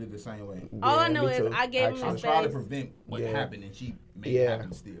would have handled it the same way. All I Yeah, know me is too, I gave him actually. I his tried to space. prevent what Yeah. happened, and she made it Yeah.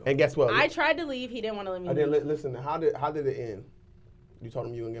 happen still. And guess what? I tried to leave. He didn't want to let me I leave. didn't listen. How did it end? You told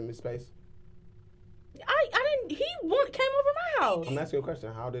him you wouldn't give me space. I didn't. He came over my house. I'm asking you a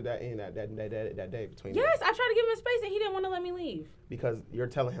question. How did that end that day between you? Yes, I tried to give him space and he didn't want to let me leave. Because you're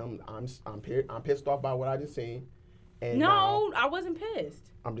telling him I'm pissed off by what I just seen. And No, I wasn't pissed.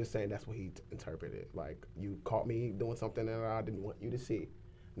 I'm just saying that's what he interpreted. Like, you caught me doing something that I didn't want you to see.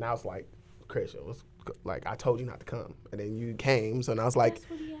 Now it's like, Chris, it was like, I told you not to come, and then you came. So now it's like, That's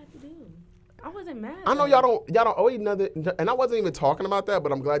what he had to do. I wasn't mad. I know y'all don't owe nothing, and I wasn't even talking about that,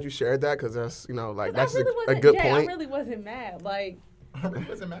 but I'm glad you shared that because that's that's a good Jay, point. I really wasn't mad. Like, I really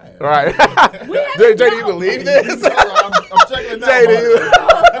wasn't mad. Right. haven't- Jay, do you no. believe this? I'm checking it Jay, do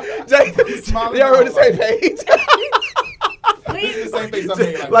out. you? Jay, Smiling y'all on the now, same page? we the same face I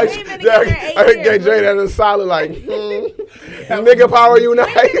made. Like, We ain't been together in 8 I think years. Jay had a solid like, nigga power We unite.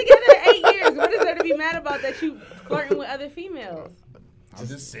 ain't been together 8 years. What is there to be mad about that you flirting with other females? I'm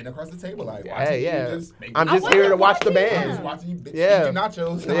just sitting across the table like, Hey, yeah. making I'm I just here to wasn't watch the watching I'm band. just watching you bitch Yeah. eat your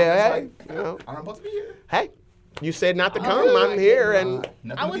nachos. Yeah, I'm hey, just like, you know. I'm not supposed to be here. Hey, you said not to Oh, come. my I'm here, goodness. and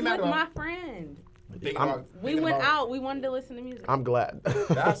Nothing I to was be mad with my about. friend. We Thinking went about- out. We wanted to listen to music. I'm glad.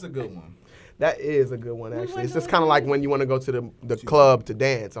 That's a good one. That is a good one, actually. went It's to just kind of like when you want to go to the club to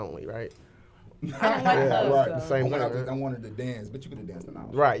dance only, right? I don't like Yeah, clubs, right. though. The same I way. wanted, right? I wanted to dance, but you could have danced in the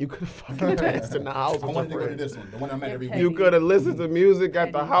house. Right, you could have fucking danced in the house I with wanted to your go to friends. this one, the one I'm at every Petty. You week. could have listened to music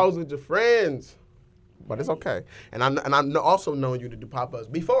at the Petty. house with your friends. But it's okay. And I also known you to do pop-ups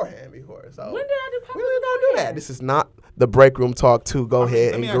beforehand before. So When did I do we pop-ups don't do that. beforehand? This is not the break room talk to go ahead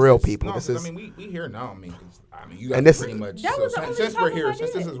Let and me ask grill this. people. No, This 'cause, is we here now. You And guys this- pretty much. That So was the only since we're pop-up here, I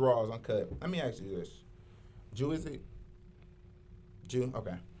since did. this is raw, it's uncut. Let me ask you this: Jew is it? Jew,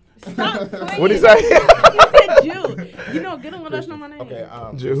 okay. Stop playing. What'd he say? He said Jew. You know, get him with us know my name. Okay.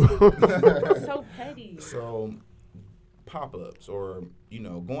 Jew. So petty. So pop-ups or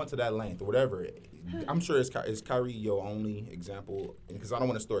going to that length or whatever. I'm sure is Kyrie your only example? Because I don't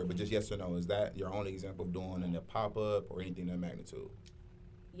want a story, but just yes or no. Is that your only example of doing a pop-up or anything of that magnitude?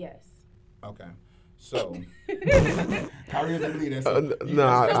 Yes. Okay. So Kyrie doesn't believe that. No,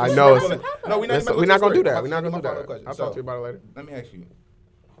 I know. No, we're We're not gonna do that. We're not gonna do follow-up that. question. I'll So, talk to you about it later. Let me ask you,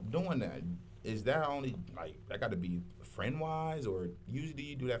 doing that, is that only that got to be friend wise, or usually do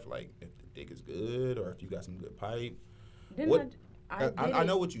you do that for if the dick is good or if you got some good pipe? Didn't I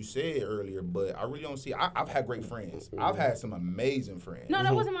know what you said earlier, but I really don't see. I've had great friends. I've had some amazing friends. No,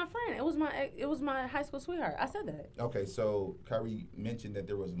 that wasn't my friend. It was my high school sweetheart. I said that. Okay, so Kyrie mentioned that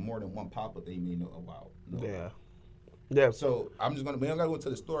there was more than one pop-up that you may know about. Yeah. Yeah. So we don't gotta go into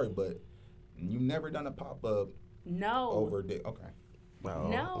the story, but you never done a pop-up No. over a dick. Okay. Oh,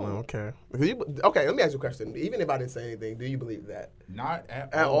 No. well, okay. Okay, let me ask you a question. Even if I didn't say anything, do you believe that? Not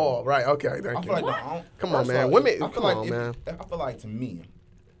at All. Right, okay. I Thank feel you. like Come on, first man. off, Women- I feel come like on, man. I feel like to me,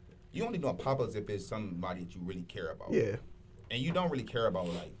 you only doing pop-ups if it's somebody that you really care about. Yeah. And you don't really care about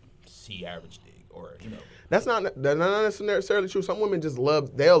C average dick or That's not necessarily true. Some women just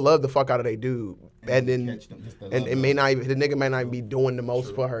they'll love the fuck out of their dude. And then catch them just to and love it them. may not even, the nigga may not be doing the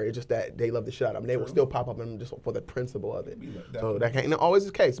most for her. It's just that they love the shit out of him. They will still pop up on him just for the principle of it. So that ain't always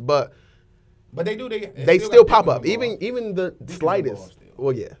the case. But they do. they still pop got up. dick involved. Even the Dick is slightest. involved still.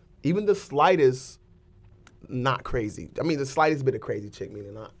 Well, yeah. Even the slightest, not crazy. I mean, the slightest bit of crazy chick,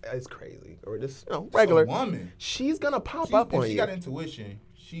 meaning not it's crazy or just regular. It's a woman. She's gonna pop up If on she you. got intuition,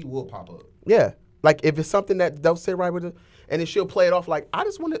 she will pop up. Yeah. Like if it's something that don't sit right with her, and then she'll play it off like I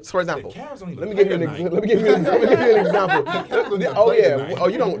just want to. For example, Cavs don't even let me play give you an tonight. let me give you an example. don't even Oh play yeah. tonight. Oh,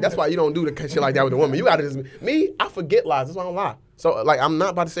 you don't. That's why you don't do the shit like that with a woman. You gotta just me. I forget lies. That's why I don't lie. So I'm not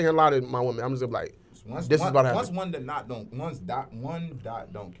about to sit here and lie to my woman. I'm just gonna be like, this is about to happen. Once one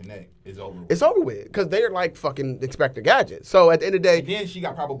dot don't connect, it's over. It's over with because they're like fucking Inspector Gadget. So at the end of the day, And then she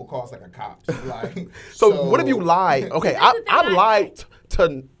got probable cause like a cop. She's like, so what if you lie? Okay, That's the thing I've I lied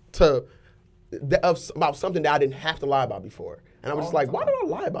about something that I didn't have to lie about before. And I was just like, why did I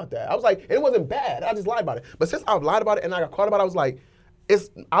lie about that? I was like, it wasn't bad. I just lied about it. But since I've lied about it and I got caught about it, I was like,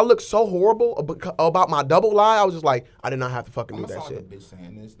 I look so horrible about my double lie. I was just like, I did not have to fucking I'm do gonna that sound like shit. a bitch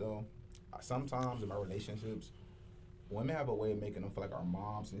saying this though. Sometimes in my relationships, women have a way of making them feel like our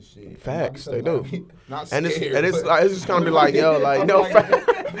moms and shit. Facts, And they I'll be do. like, not And scared, it's but- just gonna be like, yo, like, I'm no, like- fact.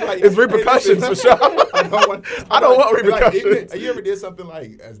 I'm like, It's repercussions for sure. I don't want repercussions. Like, you ever did something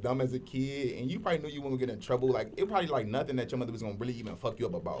as dumb as a kid, and you probably knew you weren't gonna get in trouble? Like it probably nothing that your mother was gonna really even fuck you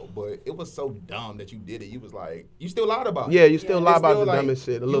up about, but it was so dumb that you did it. You was like, you still lied about it. Yeah, you still lie It's about still, the dumbest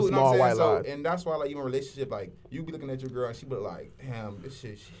shit, the little you know what small I'm saying? white lie. And that's why, even in a relationship, you be looking at your girl, and she be like, damn, this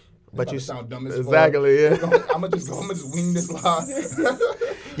shit. But about you to sound dumb as exactly, fuck. yeah. I'm gonna just wing this lie.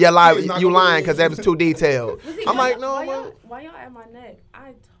 Yeah, lie. He's not You gonna lying believe because that was too detailed. I'm like, no, why y'all at my neck?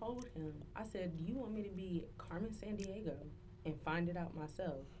 I told him. I said, "Do you want me to be Carmen Sandiego and find it out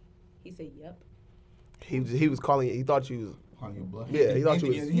myself?" He said, "Yep." He was calling you. He thought you was. On your blood. Yeah, he thought you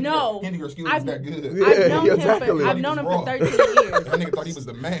was- No, He your excuse I've- was that good. Yeah, I've known exactly. him. I've known him for 13 years. That nigga thought he was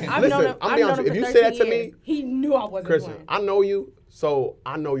the man. I've Listen, known him. I'm I've be known honest, him if for you 13 say that to years. me, He knew I wasn't Kristen, playing. I know you, so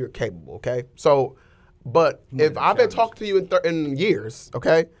I know you're capable. Okay, so, but if I've been talking to you in years,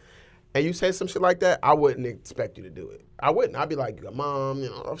 okay, and you say some shit like that, I wouldn't expect you to do it. I wouldn't. I'd be like, Mom,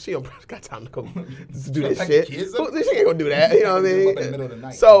 she don't got time to go do this Pack shit. the kids She up? ain't gonna do that. You know what I Up in the middle mean? of the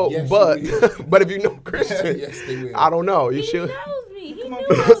night. So, Yes, but she will. but if you know Christian, Yes, they will. I don't know. You He should. knows me. He Come knew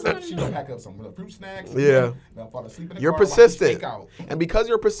on, I was gonna she do gonna it. pack up some little fruit snacks. Yeah. Gonna fall asleep in the You're car, watch the persistent, fake out. and because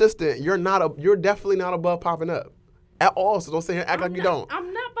you're persistent, you're definitely not above popping up. at all. So don't sit here and act like you don't.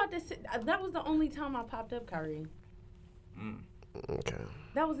 I'm not about to sit. That was the only time I popped up, Kyrie. Okay.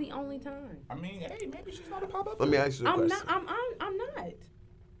 That was the only time. I mean, hey, maybe she's not a pop up. Let me ask you a question. I'm not.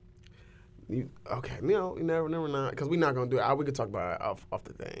 Okay, you never know, because we're not gonna do it. We could talk about it off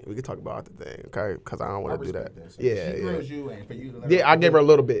the thing. We could talk about the thing, okay? Because I don't want to do that. So Yeah, she yeah. grills you, and for you to let Yeah, I gave her a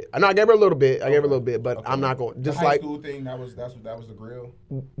little bit. I gave her a little bit. But Okay. I'm not going. Just the high like school thing, that was the grill.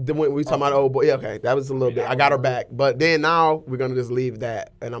 the when we talking about old boy. Yeah, okay, that was a little bit. I got her back, but then now we're gonna just leave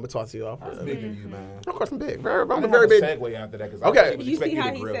that, and I'm gonna talk to you off. That's big of you, man. Of course, I'm big. I'm I a didn't very have big. a segue after that. Cause Okay. I was You see expecting how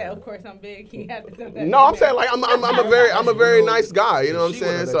to he grill said, me. "Of course I'm big." He had to say that. No, I'm saying like I'm a very nice guy. You know what I'm She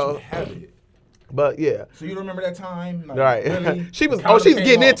would've saying? let you So, have it. but yeah. So you remember that time? Like, Right. really? She's Counter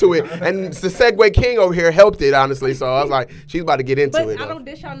getting came into off. it. And the Segway King over here helped it, honestly. So I was like, she's about to get into But it. I though. don't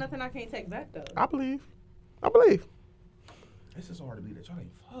dish out nothing I can't take back though. I believe. This is hard to believe that y'all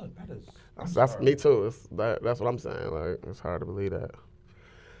ain't fuck. That is. That's me too. That's what I'm saying. Like, it's hard to believe that.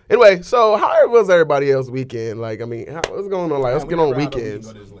 Anyway, so how was everybody else weekend? Like, I mean, what's going on? Like, let's get on weekends.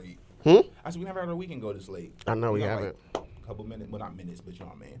 I said we never had our weekend go this late. I know we got, haven't. Like, a couple minutes, well, not minutes, but you know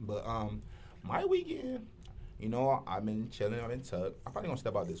what I mean. But my weekend, you know, I've been chilling. I've been tucked. I'm probably gonna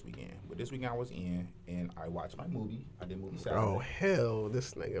step out this weekend, but this weekend I was in and I watched my movie. I did movie Saturday. Oh hell,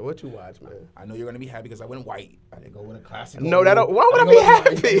 this nigga! What you watch, man? I know you're gonna be happy because I went white. I didn't go with a classic. No, that don't. Why would I be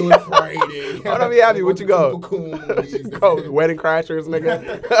happy? It was Friday. Why would I be happy? What you go? Cool movies. Go Wedding Crashers,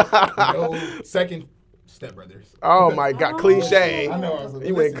 nigga. No, second Step Brothers. Oh my God, cliche. I know. I was like,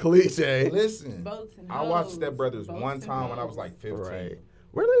 You went cliche. Listen, Boats and I watched hoes. Step Brothers Boats one and time when I was hoes. like 15. Right.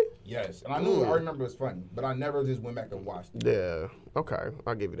 Really? Yes, and I knew I remember it was funny, but I never just went back and watched it. Yeah. Okay,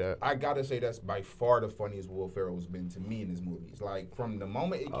 I'll give you that. I gotta say that's by far the funniest Will Ferrell's been to me in his movies. Like from the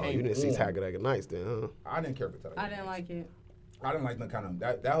moment it Oh, came, you didn't see on, Talladega Nights then, huh? I didn't care for Talladega. I didn't like it. I didn't like the kind of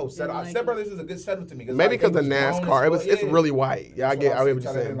that whole setup. like Step it. Brothers is a good setup to me. Maybe because like, the they was grown NASCAR, as it's fuck. really white. Yeah, I That's get what what I you're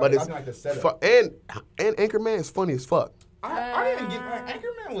said, saying, like, but I it's like the setup. and Anchorman is funny as fuck. I didn't get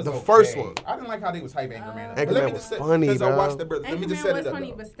Anchorman was The okay. first one. I didn't like how they was hyping Anchorman. Anchorman was funny, Because I bro. watched Step Brothers. Let me just Anchorman set was it up.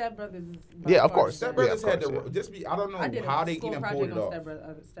 funny, though. but Step Brothers is by Yeah, of far course. Step better. Brothers Yeah, of had course, to just be. I don't know I did how a they school even pulled project it on off. Step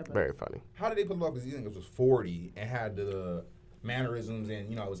Brothers. Very funny. How did they pull it off? Because these niggas was 40 and had the mannerisms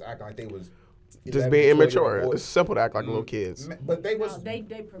and it was acting like they was Just 11, being 12 year immature. old It's simple to act like little kids. But they No, was they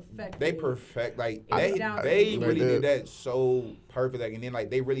perfect. they perfect like It was down to they the really T. did that so perfect. Like, and then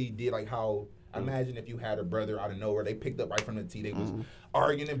like they really did like how. Imagine if you had a brother out of nowhere. They picked up right from the T. They was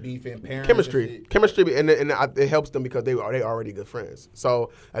arguing and beefing, parents. Chemistry, and it helps them because they already good friends.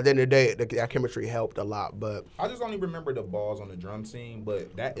 So at the end of the day, that chemistry helped a lot. But I just only remember the balls on the drum scene,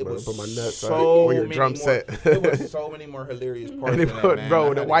 but that it Bro, was put my nuts so on your many drum more, set. It was so many more hilarious parts. and in they that, put, man. I bro,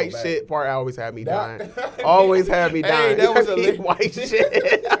 had the to go white back. shit part always had me dying. That- Always had me dying. Hey, that was The white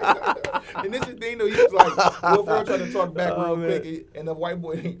shit. And this is the thing though, he was like, Will Ferrell trying to talk back Oh, real man. quick, and the little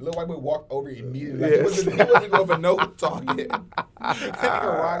white boy walked over immediately. Like, Yes. he wasn't going for no talking. That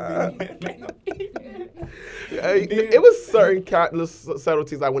nigga rocked me. It was certain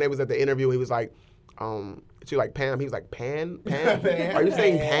subtleties, like when they was at the interview, he was like, she like Pam. He was like Pan. Pan. Are you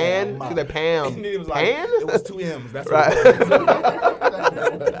saying Pan? She said Pam. And then it was like, Pan. it was 2 M's. That's Right. what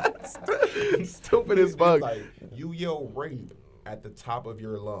it was. Stupid as fuck. Like, you yell rape at the top of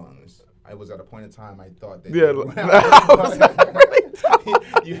your lungs. I was at a point in time I thought that. Yeah,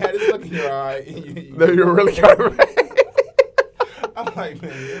 you had this look in your eye. And You're really kind of right. I'm like,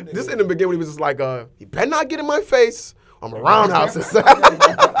 man. This in the beginning, he was just like, "You better not get in my face. I'm a roundhouse."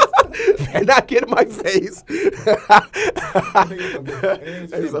 Better not get in my face. It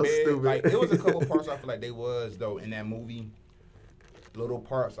It's so stupid. Like, it was a couple parts I feel like they was though in that movie. Little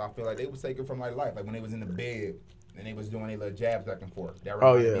parts I feel like they was taken from like life, like when they was in the bed and they was doing their little jabs back and forth. That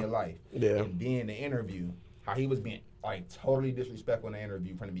reminded me of life. Yeah. And then the interview, how he was being like totally disrespectful in the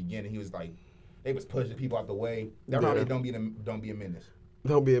interview from the beginning. He was like, they was pushing people out the way. That reminded me of don't be a menace.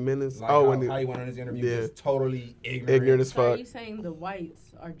 Don't be a menace. Like How he went on his interview Yeah. was totally ignorant. ignorant as So fuck. are you saying the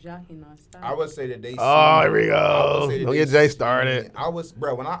whites are jocking our style? I would say that they. Oh, here we I go. would say that Don't they get Jay seen- started. I was,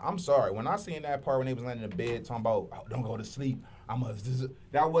 bro. I'm sorry. When I seen that part when they was laying in the bed talking about, oh, don't go to sleep. That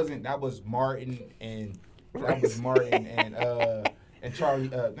was Martin and Charlie.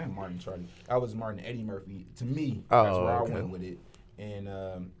 Not Martin, Charlie. That was Martin and Eddie Murphy. To me, that's where I went with it.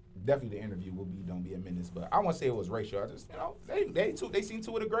 And definitely the interview will be "Don't Be a Menace," but I won't say it was racial. I just, they seem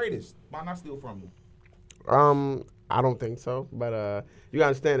two of the greatest. Why not steal from them? I don't think so, but you gotta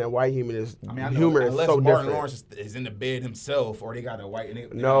understand that white humor is I mean, I know, humor is unless so Martin different. Lawrence is in the bed himself, or they got a white and they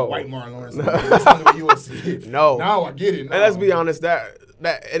got No. a white Martin Lawrence. That's the only way you will see it. No. Now I get it. And let's be honest, that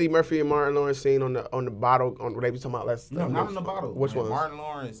Eddie Murphy and Martin Lawrence scene on the bottle on what they be talking about. No, not in the bottle. Which When one? Martin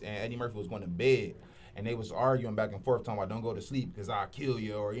Lawrence and Eddie Murphy was going to bed, and they was arguing back and forth talking about don't go to sleep because I'll kill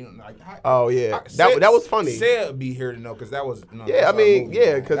you or like. Oh yeah, that was funny. Said be here to know because that was. Yeah, I mean,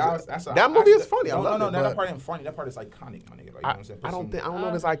 because that movie is funny. No, that part ain't funny. That part is iconic, my nigga. Like, you know what I'm saying? I don't know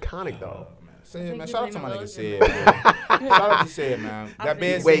if it's iconic though. Said, man, shout out to my nigga Said, man. Shout out to Said, man. That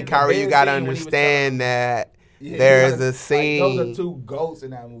bed. Wait, Kyrie, you gotta understand that. Yeah, there's a scene. Like, those are two goats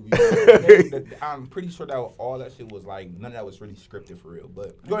in that movie. I'm pretty sure that all that shit was like none of that was really scripted for real.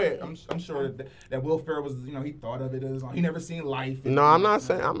 But go ahead. I'm sure that Will Ferrell was he thought of it as he never seen Life. No, I'm not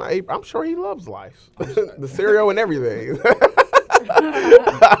saying I'm sure he loves Life, the cereal and everything.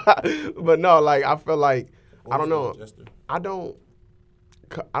 But no, like I feel like I don't know. I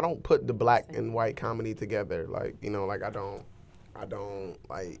don't put the black and white comedy together. Like like I don't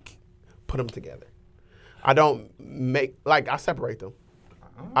like put them together. I don't make I separate them.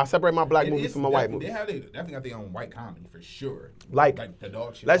 I separate my black movies from my white movies. They definitely got their own white comedy for sure. Like the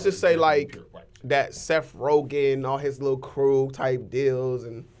dog shit. Let's just say that Seth Rogen, all his little crew type deals,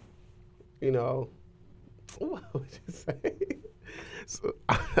 and what would you say? So,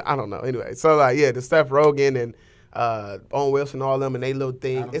 I don't know. Anyway, so the Seth Rogen and Owen Wilson, all them, and they little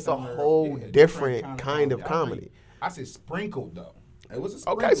thing. It's a whole different kind of comedy. I said sprinkled though. It was a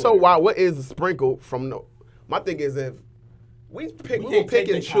sprinkle. Okay, so what is a sprinkle from my thing is if we will pick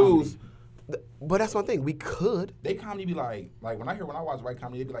and choose, but that's my thing. We could. They comedy be like when I watch white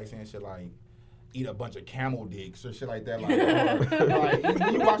comedy, they be like saying shit like eat a bunch of camel dicks or shit like that. Like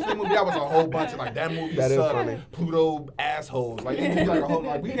when you watch that movie, that was a whole bunch of that movie. That is funny. Pluto assholes. Like it be like a whole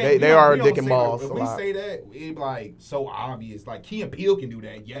we can't. They are dick and balls. If we say that, it be like so obvious. Like Key and Peele can do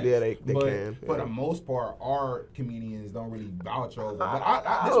that. Yes. Yeah, they can. For the most part, our comedians don't really vouch over.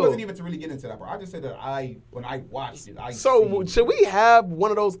 But this wasn't even to really get into that part. I just said that when I watched it, should we have one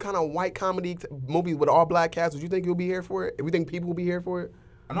of those kind of white comedy movies with all black cast? Would you think you'll be here for it? If we think people will be here for it?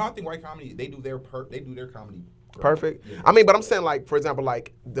 No, I think white comedy they do their comedy perfect. Yeah. I mean, but I'm saying for example,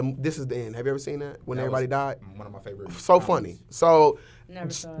 This Is the End. Have you ever seen that? When everybody died. One of my favorite. So comedies. Funny. So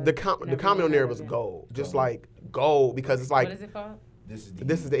the comedy on there was gold, just gold because it's like. What is it called? This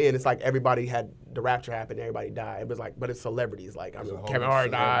is the end. It's like everybody had the rapture happen, everybody died. It was but it's celebrities Kevin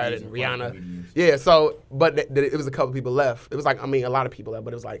Hart died and Rihanna. Yeah. So, but it was a couple people left. It was a lot of people left,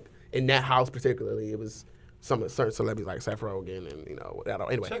 but it was in that house particularly, it was. Some certain celebrities like Seth Rogen and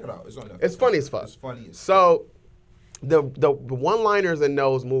anyway. Check it out. It's on Netflix. It's funny as fuck. It's funny as so the one-liners in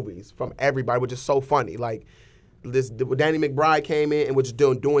those movies from everybody were just so funny. Like Danny McBride came in and was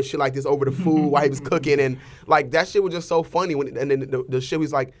doing shit like this over the food while he was cooking, and that shit was just so funny. And then the shit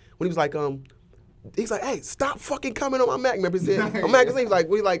was he's like, hey, stop fucking coming on my magazine. On magazines, what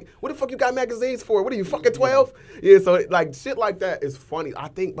the fuck you got magazines for? What are you fucking 12? Yeah, so shit like that is funny. I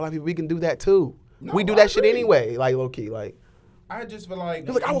think black people we can do that too. No, we do that shit anyway, low key, I just feel like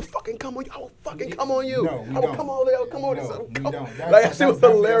he's I will fucking come on you. I will fucking come on you. No, I will come over there. I'll come over there. No, we don't. That shit was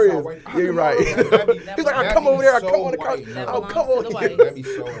hilarious. Yeah, you're right. He's like, I'll come over there. I'll come on the couch. I'll come on you. That'd be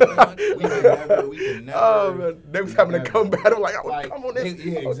so white. We can never. Oh man, they was having to come battle I will come on this.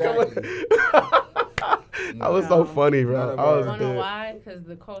 Yeah, exactly. That was so funny, bro. I was know why? Because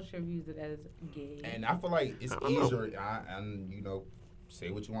the culture views it as gay. And I feel like it's easier, say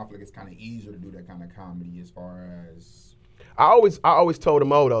what you want. I feel like it's kind of easier to do that kind of comedy as far as. I always told him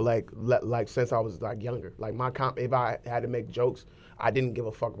though, since I was younger, if I had to make jokes, I didn't give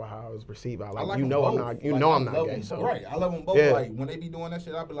a fuck about how I was perceived. I'm not gay. So. Right, I love them both. Yeah. When they be doing that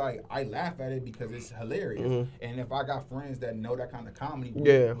shit, I be I laugh at it because it's hilarious. Mm-hmm. And if I got friends that know that kind of comedy,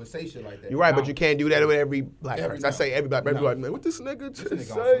 would say shit like that. You're right, but you can't do that with every black person. I say every black person, man, what this nigga just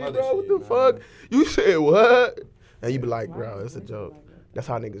say, bro? What the fuck? You said what? And you be like, bro, it's a joke. That's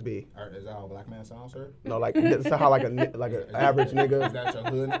how niggas be. Is that how a black man sounds, sir? No, that's how an average nigga. Is that your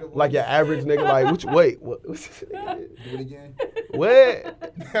hood nigga? Like your average nigga, wait, what? Do it again.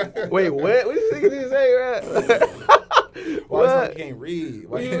 What? Wait, what? What this nigga just say, right? What? You can't read.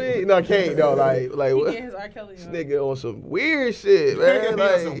 What do you mean? No, I can't. No, what? His R. Kelly, this nigga on some weird shit, man.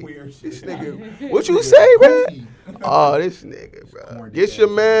 Some weird shit. This nigga, what you say, man? Oh, this nigga, bro. Get your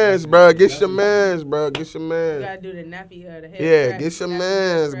mans, bro. Get your mans, bro. Get your mans. You gotta do the nappy, the head. Yeah, get your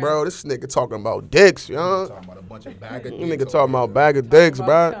mans, bro. This nigga talking about dicks, yo. Talking about a bunch of bag of dicks. Nigga talking about bag of dicks,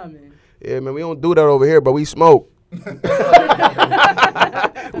 bro. Yeah, man, we don't do that over here, but we smoke.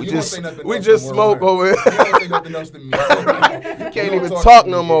 we just smoke over here. You can't even talk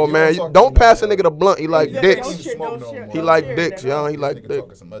no more, man. Don't pass a nigga the blunt. He like dicks. He like dicks, yo. He like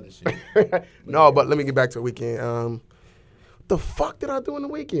dicks. No, but let me get back to the weekend. What the fuck did I do in the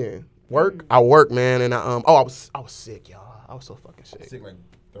weekend? Work. I work, man, and I was sick, y'all. I was so fucking sick. Sick, like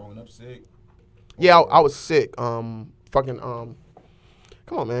throwing up sick. Yeah, I was sick. Cause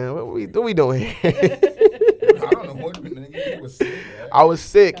Come on, man. What we doing here? I don't know what nigga was sick. Right? I was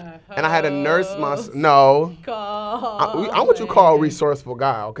sick, and I had to nurse my. No. I'm what you call a resourceful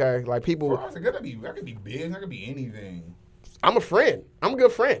guy, okay? Like people. That could be big. That could be anything. I'm a friend. I'm a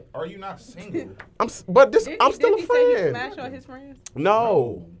good friend. Are you not single? I'm still a Did he say friend. he smashed on his friends?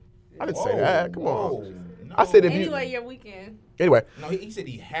 No, I didn't say that. Come on. No. I said if Anyway, you. your weekend. Anyway. No, he said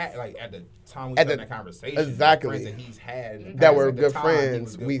he had like at the time we At had the- that conversation. exactly. Friends that he's had That were at the good time, friends. he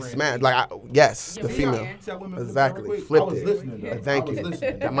was We good smashed. friends. Like yes, Yeah, the we female. are. Tell women Exactly. real quick. Flipped I was it. listening. Though. Thank I was you.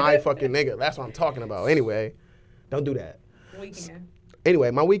 listening. My fucking nigga. That's what I'm talking about. Anyway, don't do that. Weekend.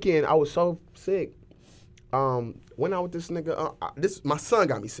 Anyway, my weekend, I was so sick. Went out with this nigga. My son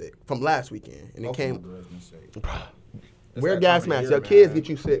got me sick from last weekend, and it came. Wear gas masks. Your kids get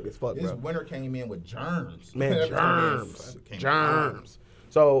you sick as fuck, This bro. winter came in with germs. Man, That germs, came germs.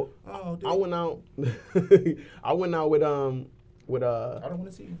 So Oh, dude. I went out. I went out with I don't want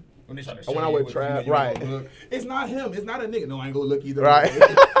to see you. When they try to I show went out you with what Trav, you know you right. gonna look. It's not him. It's not a nigga. No, I ain't gonna look either. Right.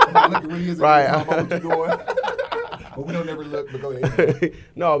 If I look, it really is a Right. nigga talking about what you doing. But we don't never look. But go ahead.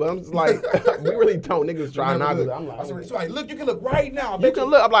 no, but I'm just like, we really don't. Niggas try not to. I'm I like, swear, somebody, look, you can look right now. you can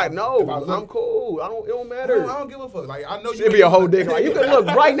look. I'm like, no, If I look- I'm cool. It don't I matter. don't give a fuck. Like I know you. It'd be a whole dick. Like you can look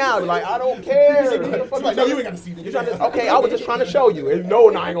right now. Like I don't care. What the fuck She's like, no, you ain't got to see this. You trying to, okay, I was just trying to show you. And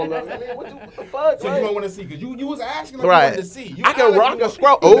no, I ain't gonna look. I mean, what the fuck? So you Like- don't want to see because you was asking like Right. you wanted to see. You I can act like rock you a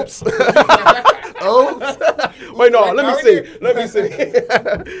scroll. Oops. Oops. Wait, no. Let me see. Let me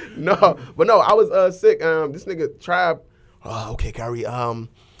see. No, but no, I was sick. This nigga Trav. Oh, okay, Kyrie.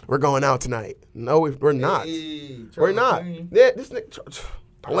 We're going out tonight. No, we're not. Hey, We're not. Yeah, this nigga.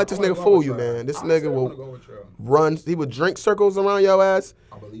 Don't let this nigga fool you, man. This nigga will run. He would drink circles around your ass,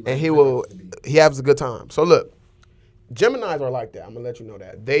 and he has a good time. So look, Geminis are like that. I'm gonna let you know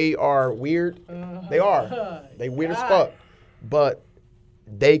that they are weird. They are. They weird as fuck, but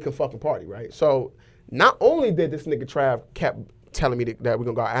they can fucking party, right? So not only did this nigga Trav kept telling me that we're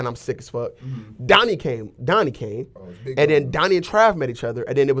gonna go out, and I'm sick as fuck. Donnie came, and then Donnie and Trav met each other,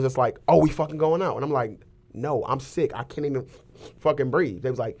 and then it was just like, oh, we fucking going out, and I'm like, no, I'm sick. I can't even fucking breathe. They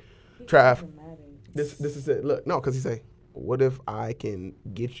was like, Trav, this is it. Look, no, because he say, what if I can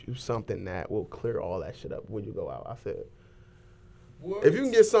get you something that will clear all that shit up? Would you go out? I said, What? if you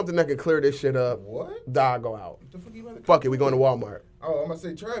can get something that can clear this shit up, What? die, go out. The fuck you about to Fuck come it, we going to Walmart. Oh, I'm gonna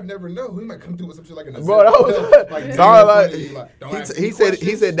say Trav never know. He might come through with some shit like an Bro, that was like, he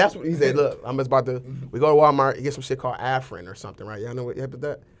said that's what he said. Look, I'm just about to. We go to Walmart and get some shit called Afrin or something, right? Y'all know what happened with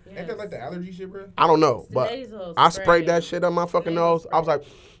that? Ain't that like the allergy shit, bro? I don't know, It's the but nasal I spray. sprayed that shit on my fucking Nasal nose. I was like,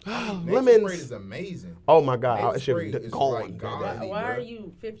 Nasal spray lemons. is amazing. Oh my god, Nasal that spray shit is gone. like God. baby. Why bruh. are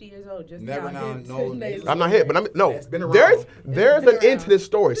you 50 years old? Just Never now know, hit no to nasal I'm not hit, but no. It's been around. There's an end to this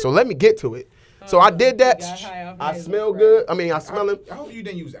story, so let me get to it. So I did that. got high off I nasal smell spray. good. I mean, I smell it. I hope you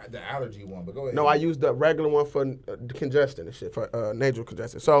didn't use the allergy one, but go ahead. No, I used the regular one for congestion and shit, for nasal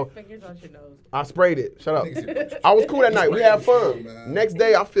congestion. So Fingers on your nose. I sprayed it. Shut up. Nigga said, I was cool that night. We had fun. Man. Next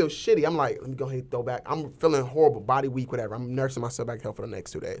day, I feel shitty. I'm like, let me go ahead and throw back. I'm feeling horrible, body weak, whatever. I'm nursing myself back hell for the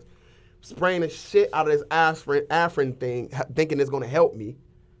next 2 days. Spraying the shit out of this Afrin thing, thinking it's gonna help me,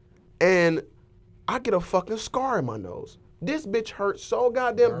 and I get a fucking scar in my nose. This bitch hurt so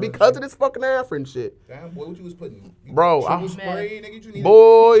goddamn because of this fucking Afrin shit. Damn, boy, what you was putting? Bro, triple I- spray, nigga, you need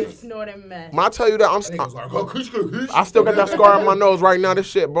Boy, Snorting meth. when I tell you that, That nigga was like, oh, kush, kush, kush. I still got that scar in my nose right now. This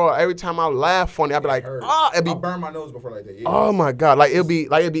shit, bro. Every time I laugh funny, I be like, Hurt. it'd be I burned my nose before like that. Yeah. oh my god, like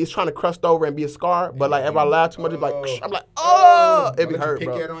it's trying to crust over and be a scar, but like if I laugh too much, it's like I'm like it be Let you hurt, pick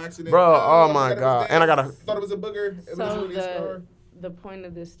bro. that on accident. Bro, oh I my thought it was God. this. And I gotta- thought it was a booger. It was So really a scar. the point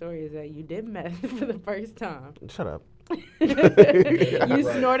of this story is that you did meth for the first time. Shut up. You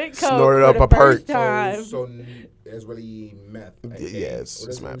snorted coke Snorted for up the a perk. first time. So it's really meth. Yes,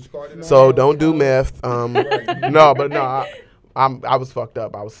 it's meth. meth. So don't do meth. Right. No, but no, I was fucked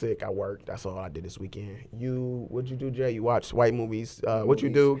up. I was sick. I worked. That's all I did this weekend. What'd you do, Jay? You watched white movies. What you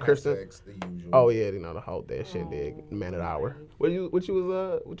do, Kristen? Sex, the usual. Oh yeah, you know the whole day shit did. Man at hour. What you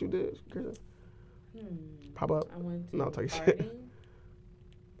did, Kristen? Pop up. I went to No, a take party. shit.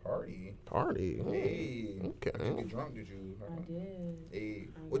 Party. Hey. Okay. Did you get drunk? Did you? I did. Hey.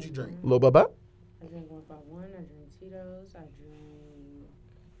 What you drink? Lil Bubba? I drank 151. I drank Tito's. I drank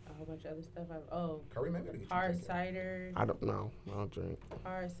a whole bunch of other stuff. Curry, maybe I gotta get you Hard drinking. cider. I don't know. I don't drink.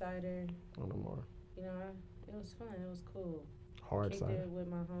 Hard cider. No more. You know, it was fun. It was cool. Hard Kicked cider. it with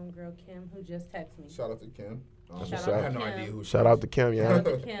my homegirl Kim, who just texted me. Shout out to Kim. That's Shout what's out up. I have no Kim. idea who. Shout out to Kim, Shout yeah. out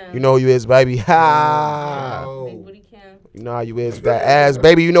to Kim. You know who you is, baby. Ha! Oh. Big booty Kim. You know how you is with that ass,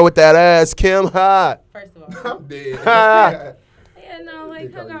 baby. You know what that ass, Kim. Ha! First of all. I'm dead. Ha! Yeah, no,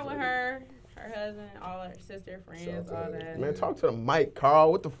 like hung out with her her husband, all her sister, friends, all that. Man, talk to the mic,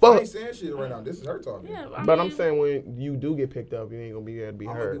 Carl. What the I fuck? ain't saying shit right now. This is her talking. Yeah, But I'm saying when you do get picked up, you ain't gonna be able to be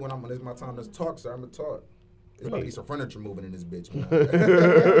I'm heard. gonna be when it's my time to talk, sir. I'm gonna talk. There's about to be some furniture moving in this bitch, man.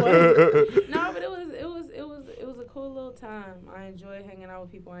 No, but it was a cool little time. I enjoyed hanging out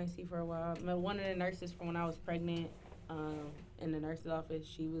with people I ain't see for a while. Met one of the nurses from when I was pregnant. In the nurse's office,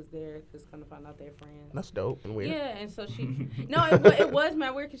 she was there because kind of found out they're friends. That's dope and weird. Yeah, and so she, it was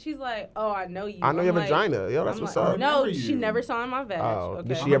mad weird because she's like, oh, I know you. I know I'm your like, vagina. Yo, that's I'm what's like, up. No, she never saw in my vag. Oh, Okay.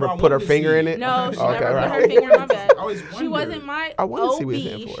 did she ever put her finger in it? No, she Okay, never right. put her finger in my vag. I always She wondered. wasn't my I wanted to see OB. what it's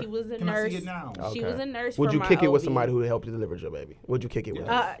in for. She was a Can I nurse. see it now? She was a nurse. Would for you my kick it with OB. somebody who helped you deliver your baby? Would you kick it with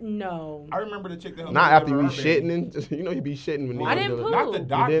her? No. I remember the chick that helped Not me after you be deliver our baby. shitting. And, you know you be shitting when I you didn't deliver. poop. Not the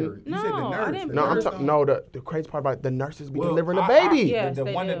doctor. didn't? You said the No, nurse. I didn't The No, I'm nurse talking. don't- No, the crazy part about the nurses be Well, delivering the I- baby. Yes, the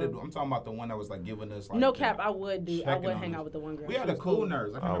they one do. that I'm talking about the one that was like giving us like No cap, I would do. I checking would on hang us. out with the one girl. We She had a was cool nurse.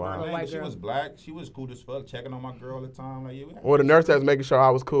 I can't remember wow. her name, White but she girl. was black. She was cool as fuck, checking on my girl all the time. Like, yeah, we had Well, the nurse that was making sure I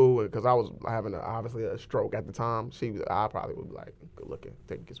was cool because I was having obviously a stroke at the time. I probably would be like, good looking,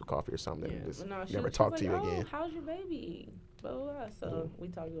 take get some coffee or something, and just but no, never she talk was to you like, again. Oh, how's your baby? Blah, blah, blah. So we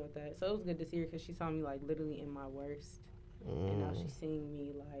talked about that. So it was good to see her because she saw me like literally in my worst, and now she's seeing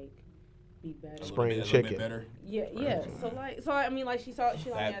me like be better. Spring a chicken. little bit better. Yeah. So I mean, like she saw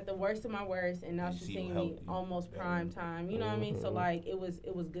me at the worst of my worst, and now And she's she seeing will me help you almost better. prime time. You know what I mean? So like it was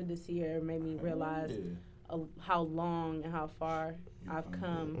good to see her. It made me realize how long and how far I've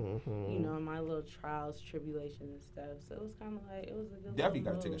come. You know, in my little trials, tribulations, and stuff. So it was kind of like it was a good. Definitely got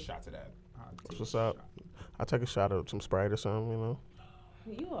to little take a move. shot to that. That's what's up. I take a shot of some Sprite or something, you know.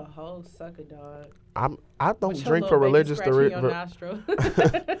 You a whole sucker, dog. I don't With your drink for little baby religious. scratching your nostril.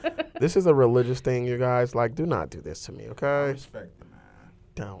 This is a religious thing, you guys. Like, do not do this to me, I okay? respect it, man.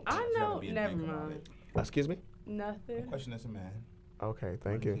 Don't. I There's know. gotta be a Never thing about mind. it. Excuse me. Nothing. Question as a man. Okay,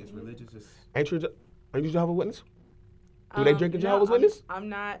 thank you. It's religious. It's Are you Jehovah's Witness? Do they drink a Jehovah's Witness? I'm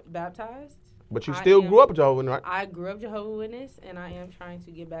not baptized. But you I still am- grew up a Jehovah's Witness, right? I grew up Jehovah's Witness, and I am trying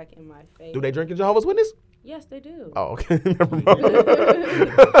to get back in my faith. Do they drink a Jehovah's Witness? Yes, they do. Oh, okay. Never mind.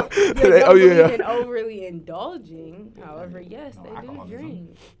 They don't believe in overly indulging. However, yes, No, they do alcoholism.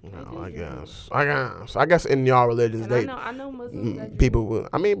 drink. They No, do I drink. guess. I guess in y'all religions, And they I know Muslims that drink. people will.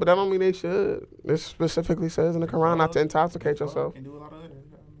 I mean, but that don't mean they should. This specifically says in the Quran not to intoxicate yourself. Can do a lot of other.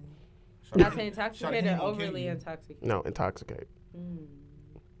 Not to intoxicate Shot or him, overly okay. intoxicate. No, intoxicate. Mm.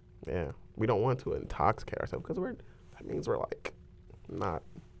 Yeah, we don't want to intoxicate ourselves because that means we're like not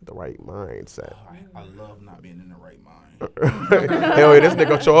the right mindset. I love not being in the right mind. Hell yeah, this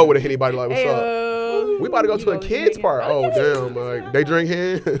nigga show up with anybody like, what's up? Ayo. We about to go You to a gonna be kids drinking? part. Oh yeah. damn, like they drink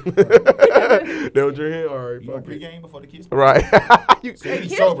here. They don't drink here. All right, You know, fuck it. pregame before the kids. Right. You- So you be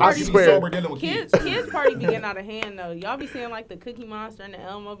kids sober. party You be swear. sober dealing with Kids party be getting out of hand though. Y'all be seeing like the Cookie Monster and the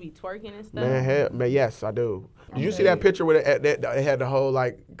Elmo be twerking and stuff. Man, yes, I do. Did you see that picture where it had the whole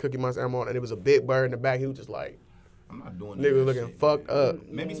like Cookie Monster animal and it was a big bird in the back? He was just like, I'm not doing nigga that looking shit, fucked man. up.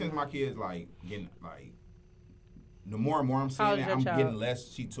 Maybe since my kids like getting like, the more and more I'm How's seeing it, your I'm child? getting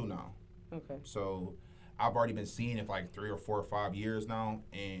less. She 2 now, Okay. so I've already been seeing it for like 3 or 4 or 5 years now,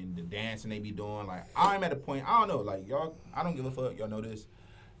 and the dancing they be doing. Like I'm at a point, I don't know, like y'all, I don't give a fuck. Y'all know this.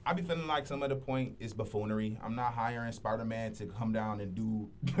 I be feeling like some of the point is buffoonery. I'm not hiring Spider-Man to come down and do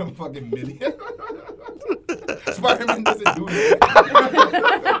fucking million. Spider-Man doesn't do that.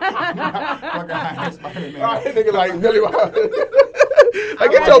 Fucking hiring Spider-Man. Right, nigga like Billy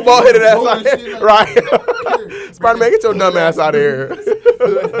like get your bald headed ass out here. Right. Spider-Man, get your dumb ass out of here.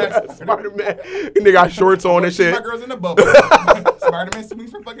 Spider-Man. Nigga got shorts on and shit. My girl's in the bubble. Spider-Man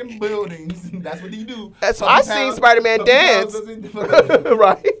swings from fucking buildings. That's what he do. That's I seen Spider-Man dance. Man,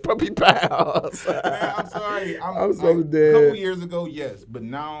 Right, puppy pals. I'm sorry. I'm so like, dead. A couple years ago, yes, but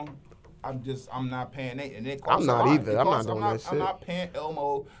now I'm not paying that, and it costs I'm not a lot. either. It I'm not costs- doing that shit. I'm not paying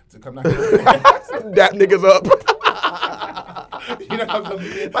Elmo to come down here. That nigga's up. You know what I'm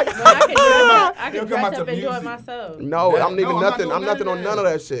saying? I can They'll dress come out up to and do it music. myself. No, That- I'm leaving no, I'm not nothing. doing I'm none nothing of on none of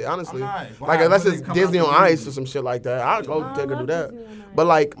that shit, honestly. I'm not. Why? Like unless When it's they come Disney out on to Ice music. or some shit like that, I'll go I take her do love that. Disney on Ice. But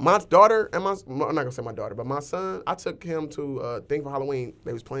like my daughter and I'm not gonna say my daughter, but my son, I took him to a thing for Halloween.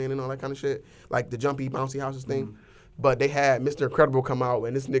 They was playing and all that kind of shit, like the jumpy bouncy houses thing. Mm-hmm. But they had Mr. Incredible come out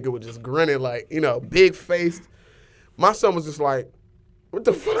and this nigga was just grinning like, big faced. My son was just like, what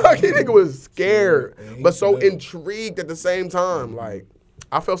the fuck? He nigga was scared, but so intrigued at the same time. Like,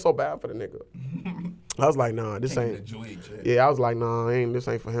 I felt so bad for the nigga. I was like, nah, this ain't. Yeah, I was like, nah, this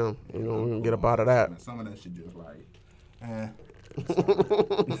ain't for him. We gonna get up out of that. Some of that shit just like,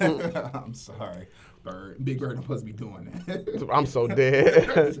 I'm sorry. Bird. Big Bird supposed to be doing that. I'm so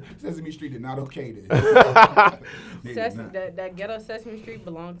dead. Sesame Street did not okay this. That ghetto Sesame Street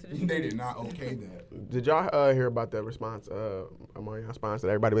belonged to the street. They did not okay that. Did y'all hear about that response? Omarion response that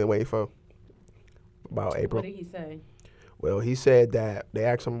everybody been waiting for about April. What did he say? Well, he said that they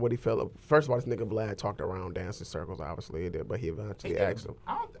asked him what he felt. First of all, this nigga Vlad talked around dancing circles, obviously, but he eventually asked him.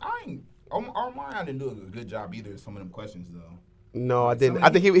 Omarion didn't do a good job either. Some of them questions though. No, I didn't. I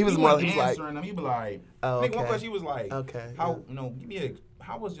think he was more. He was like, answering them. He be like, oh, one question he was like, okay,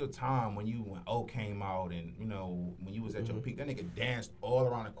 how was your time when O came out and when you was at your peak? That nigga danced all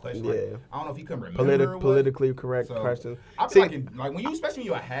around the question. Yeah. Like, I don't know if he can remember. Politically correct question. I feel like when you, especially when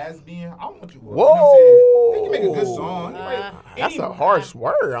you a has been, I want you. Whoa. You can make a good song. That's a harsh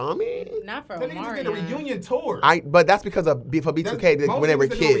word. I mean, not for That nigga just did a reunion tour. But that's because of for B2K when they were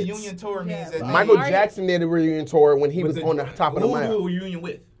kids. Reunion tour means that Michael Jackson did a reunion tour when he was on the top of the mountain. Who did a reunion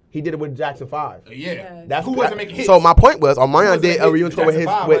with? He did it with Jackson 5. Yeah. That's who wasn't making hits. So my point was, Omarion did a reunion tour with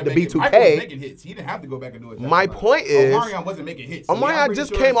the B2K. Michael was making hits. He didn't have to go back and do it. My point is, Omarion wasn't making hits. Omarion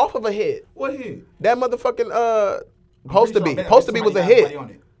just came off of a hit. What hit? That motherfucking Supposed to Be was a hit.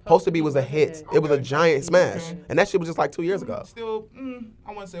 Supposed to Be was a hit. It was a giant smash, and that shit was just like 2 years ago. Still, I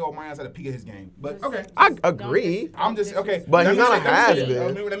wouldn't say Omarion's at the peak of his game, but okay. I agree. I'm just okay, but he's not a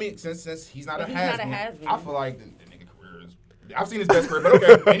has-been. What I mean, since he's not a has-been, I feel like the nigga career is. I've seen his best career, but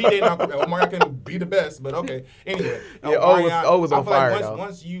okay, any day now, Omarion can be the best, but okay. Anyway, yeah, O was on fire like though.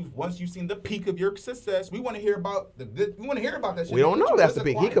 Once you've seen the peak of your success, we want to hear about We want to hear about that shit. We don't know that's the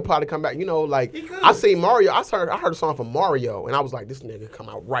peak. He could probably come back. I seen Mario. I heard a song from Mario, and I was like, this nigga come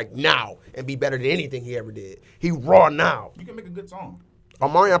out right now and be better than anything he ever did. He raw now. You can make a good song.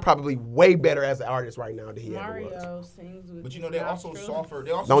 Omarion probably way better as an artist right now than he ever was. Mario sings with But they also suffer.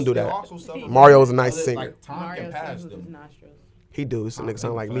 Don't do that. Also suffer. Mario's a nice singer. Like time can pass them. He do. This nigga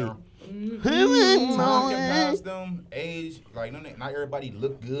sound like me. Time can pass them. Age, like not everybody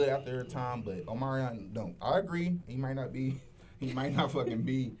look good after their time, but Omarion don't. I agree. He might not fucking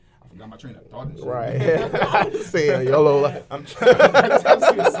be. I forgot my train of thought. Right. Saying YOLO life. I'm trying to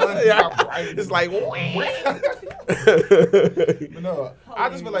see the sun. It's like, but no, I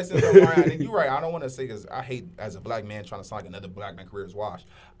just feel like since Omarion, and you're right, I don't want to say because I hate as a black man trying to sound like another black man career is washed.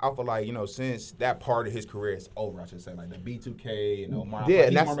 I feel like, since that part of his career is over, I should say, like the B2K and Omarion,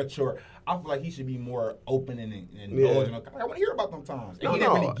 he's more mature. I feel like he should be more open and indulgent. I want to hear about them times. And he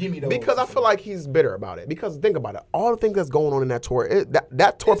didn't really give me those. Because I feel like he's bitter about it. Because think about it. All the things that's going on in that tour,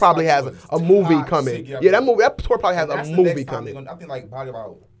 that tour probably has a movie coming. Yeah, that tour probably has a movie coming. I think like probably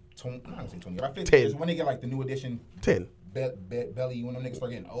about 20, I'm not gonna say 20, about 50 10. years when they get like the new edition. 10. Belly, when them niggas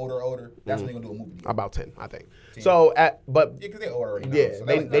start getting older, that's when they gonna do a movie. About 10, I think. 10. So, but yeah, because they older already. Yeah, so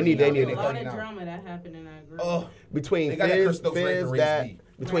they need. A lot of drama that happened in that group. Between Fizz,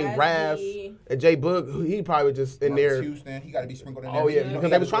 between Raz and J Boog, he probably just in there. Houston, he got to be sprinkled in there. Oh yeah,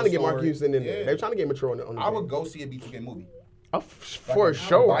 because they were trying to get Mark Houston in there. They were trying to get mature on the. I would go see a B2K movie. For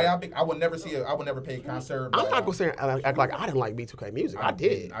sure. Biopic. I would never see it. I would never pay a concert. I'm not gonna say act like I didn't like B2K music. I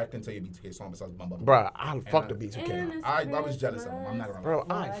did. I couldn't tell you a B2K song besides Bum Bum. Bro, I fucked the B2K. I was jealous of him. I'm not gonna. Bro,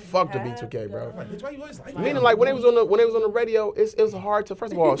 I fucked the B2K, bro. Bitch, why you always like? Meaning, like when it was on the radio, it was hard to.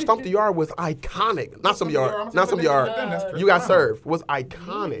 First of all, Stomp the Yard was iconic. Not some yard. You Got Served was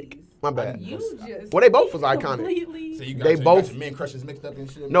iconic. My bad. Well, they both was iconic. So you got they both men crushes mixed up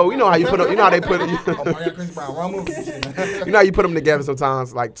and shit. No, you know how you put them. You know how they put it. Chris Brown, wrong movie. You know how you put them together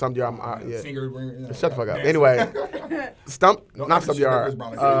sometimes. Like some yard. Yeah. Shut the fuck up. Anyway, Stump, not some yard.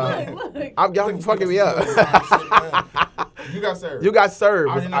 Y'all fucking me up. You Got Served. You Got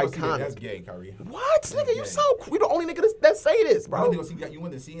Served was iconic. That's gay, Kyrie. What? Nigga, you so you the only nigga that say this, bro. You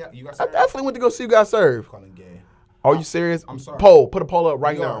went to see You Got I Served? definitely went to go see You Got Served. Calling gay. Are you serious? I'm sorry. Put a poll up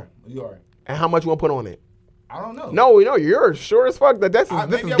right now. You are. And how much you want to put on it? I don't know. No, you're sure as fuck that this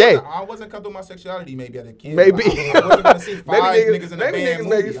is gay. I wasn't comfortable with my sexuality maybe as a kid. Maybe. I wasn't gonna see five niggas in a band niggas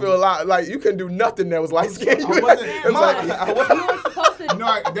made you feel a lot like you couldn't do nothing that was light skinned. I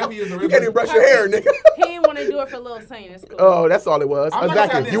definitely was a you can't even brush your hair, nigga. He didn't want to do it for Lil Saint. It's cool. Oh, that's all it was.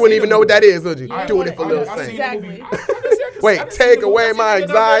 Exactly. You wouldn't even know what that is, would you? Doing it for Lil Saint. Exactly. Wait, take away my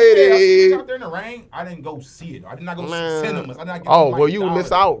anxiety. Out there in the rain, I didn't go see it. I did not go see cinemas. Well, you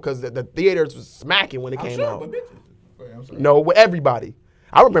missed out because the theaters was smacking when it came out. No, with everybody.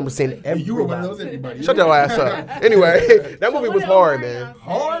 I remember seeing everybody. You were one of those everybody. Shut your ass up. Anyway, that movie was hard, man.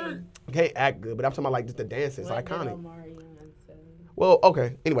 Hard? Can't act good, but I'm talking about like just the dances, iconic. Well,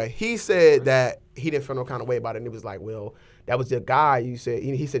 okay. Anyway, he said that he didn't feel no kind of way about it, and he was like, "Well, that was the guy you said."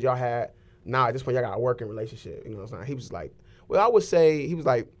 He said y'all had. Nah, at this point y'all got a working relationship. You know what I'm saying? He was like, "Well, I would say," he was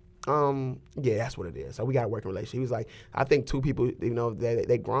like, Yeah, that's what it is. So we got a working relationship. He was like, I think two people,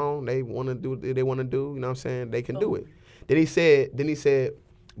 they grown, they want to do what they want to do. You know what I'm saying? They can do it. Then he said,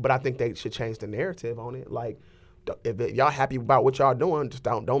 but I think they should change the narrative on it. Like, if y'all happy about what y'all doing, just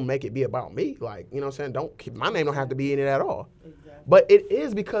don't make it be about me. Like, you know what I'm saying? My name don't have to be in it at all. Exactly. But it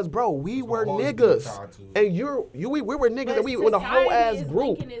is because, bro, we were niggas, and we were niggas, and we were the whole ass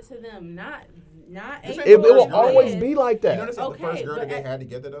group. Linking it to them, not it will always be like that. You know this is the first girl that they had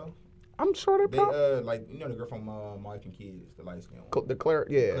together though. I'm sure they like the girl from My Wife and Kids, the light skin one. The Claire,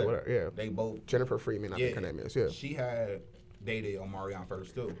 yeah, Claire. Whatever, yeah. They both Jennifer Freeman, I think her name is. Yeah. She had dated Omarion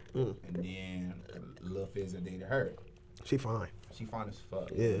first too, and then Lil Fizz had dated her. She fine. She fine as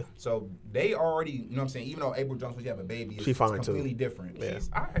fuck. Yeah. So they already, you know what I'm saying, even though April Jones, when she have a baby, it's completely different. Yeah.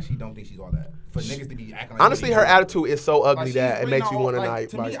 I actually don't think she's all that. For niggas to be acting like honestly, her attitude is so ugly that it really makes you want like,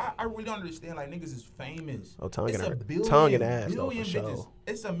 to to me, I really don't understand. Like, niggas is famous. Oh, tongue and ass, though, for sure.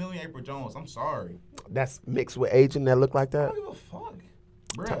 It's a million April Jones. I'm sorry. That's mixed with aging that look like I that? don't give a fuck.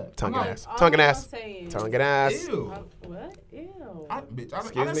 Bruh. Tongue and ass. Tongue and ass. Tongue and ass. Ew. What? Ew. I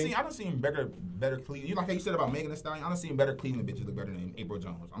done seen better Cleveland. You like how you said about Megan Thee Stallion? I done seen better Cleveland bitches look better than April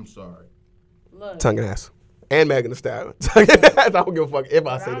Jones. I'm sorry. Look. Tongue and ass. And Megan Thee Stallion. Tongue and ass. I don't give a fuck if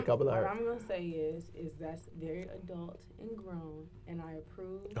I say a couple of her. What I'm gonna say is that's very adult and grown, and I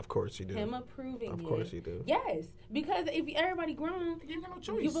approve. Of course you do. Him approving it. Of course you do. Yes, because if everybody grown, You got no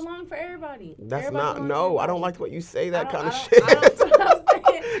choice. you belong for everybody. That's Everybody not. belongs No, for I don't everybody. like the way you say that kind of I shit.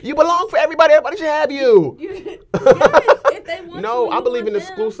 don't You belong for everybody. Everybody should have you. yes, if they want No, you, I you believe in want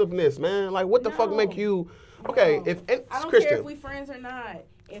them. exclusiveness, man. Like, what the fuck make you? Okay, No. if and I don't Christian, care if we friends or not.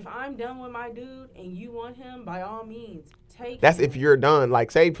 If I'm done with my dude and you want him, by all means, take that's him. if you're done.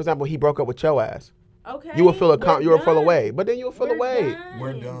 Like, say for example, he broke up with your ass. Okay. You will feel we're you will feel done. away, but then you will feel We're away. done.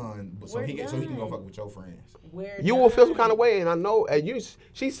 We're done. So We're he can go done. fuck with your friends. You will feel some kind of way, and I know. And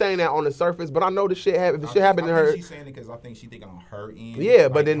she's saying that on the surface, but I know the shit happened. If the shit happened to her, She's saying it because I think she's thinking on her end. Yeah,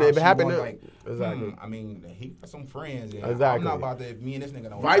 but then how if it she happened want, to- like, Exactly. I mean, he got some friends. And Exactly. I'm not about to. If me and this nigga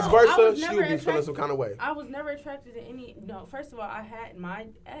don't. vice I versa, was she never would be feeling attracted- some kind of way. I was never attracted to any. No, first of all, my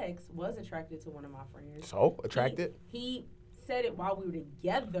ex was attracted to one of my friends. So attracted. He said it while we were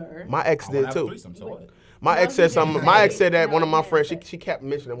together. My ex I wanna did have a too. threesome, so what? My No, ex said he something. didn't My say ex said it. that No, one of he my didn't friends. say it. She kept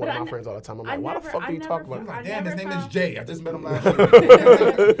mentioning one But of I my ne- friends all the time. I'm I like, why the never- fuck I do you never talk about found- that? Like, I damn, his never name is found- Jay. I just met him last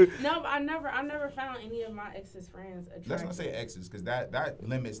year. No, but I never found any of my ex's friends attractive. Let's not say exes, because that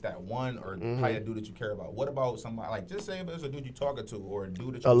limits that one or Mm-hmm. probably a dude that you care about. What about somebody, like, just say if it's a dude you talking to or a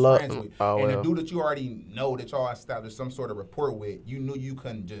dude that A you're lo- friends with, oh, and well. a dude that you already know that y'all established some sort of rapport with, you knew you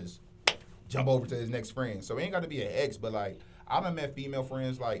couldn't just jump over to his next friend. So it ain't got to be an ex, but, like, I done met female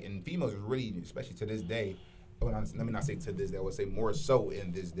friends, like, and females really, especially to this day, well, let me not say to this day, I would say more so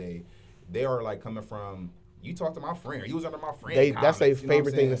in this day, they are, like, coming from, you talked to my friend, or you was under my friend. That's their comments, you know what I'm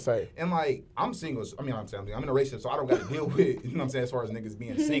favorite thing to saying? say. And like, I'm single. I'm in a relationship, so I don't got to deal with, you know what I'm saying, as far as niggas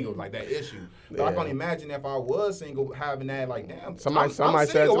being single, like that issue. But I Yeah. can imagine if I was single, having that, like, damn. Somebody I'm said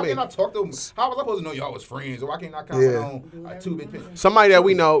single. to Why me. can't I talk to them? How was I supposed to know y'all was friends? Or why can't I comment Yeah. on a two big picture? Somebody that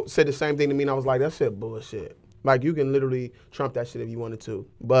we know said the same thing to me, and I was like, that shit bullshit. Like, you can literally trump that shit if you wanted to.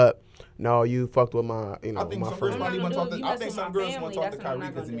 But, no, you fucked with my, I think my some friend. girls probably want to talk You to, I mess think with some my girls family, want to talk to that's what I'm Kyrie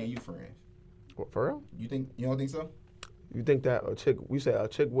not because gonna me and do. you friends. What, for real? You don't think so? You think that we said a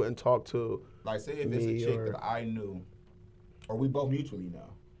chick wouldn't talk to Like, say if it's Me a chick or- that I knew, or we both mutually know,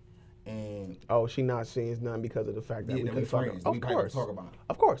 and oh, she not seeing nothing because of the fact that yeah, we that we could talk. friends, Of we probably course, talk about it.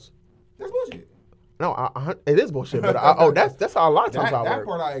 of course. That's bullshit. No, it is bullshit. But that's how a lot of times I That work.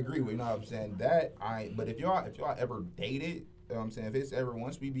 part I agree with. You know what I'm saying? But if y'all ever dated, you know what I'm saying, if it's ever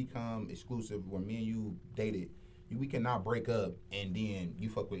once we become exclusive, where me and you dated, we cannot break up and then you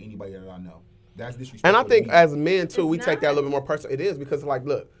fuck with anybody that I know. That's disrespectful. And I think to me. as men too, It's we take that a not. little bit more personal. It is because like,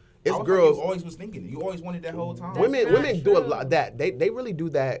 look, it's I was girls. Like you always was thinking. You always wanted that whole time. That's Women not do a true. lot that they really do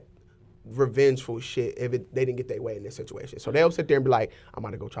that revengeful shit if they didn't get their way in this situation. So they'll sit there and be like, I'm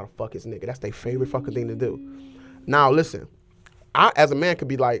about to go try to fuck his nigga. That's their favorite fucking thing to do. Now listen, I as a man could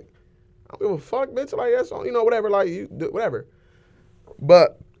be like, I don't give a fuck, bitch. Like that's whatever. Like you do whatever.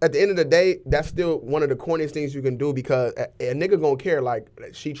 But at the end of the day, that's still one of the corniest things you can do because a nigga gonna care. Like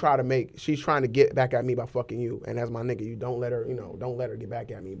she's trying to get back at me by fucking you, and as my nigga, you don't let her get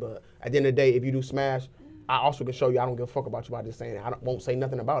back at me. But at the end of the day, if you do smash, I also can show you I don't give a fuck about you by just saying it. won't say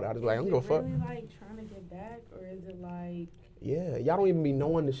nothing about it. I just like I don't give a fuck. Is it really like trying to get back, or is it like? Yeah, y'all don't even be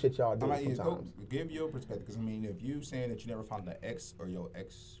knowing the shit y'all do I'm like, sometimes. give your perspective, because I mean, if you saying that you never found the ex or your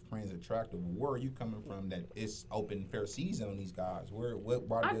ex friends attractive, where are you coming from that it's open fair season on these guys?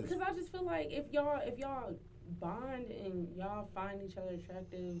 Because I just feel like if y'all bond and y'all find each other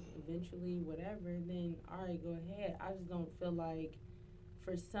attractive eventually, whatever, then all right, go ahead. I just don't feel like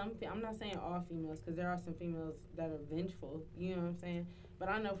for some, I'm not saying all females, because there are some females that are vengeful, you know what I'm saying? But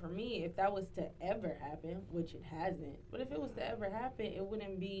I know for me, if that was to ever happen, which it hasn't, but if it was to ever happen, it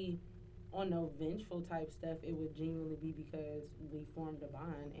wouldn't be on no vengeful type stuff. It would genuinely be because we formed a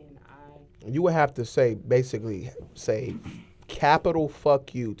bond, and You would have to say, capital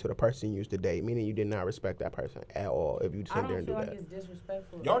fuck you to the person you used to date, meaning you did not respect that person at all if you sit there and do that. I don't feel like it's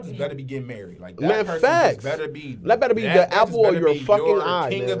disrespectful. Y'all just better be getting married. Like, that Man, person facts. just better be... That better be the apple of your fucking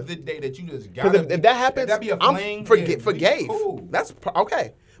eye, king man. of the day that you just got. Because if that happens, that be a I'm fling, forgave. Cool. That's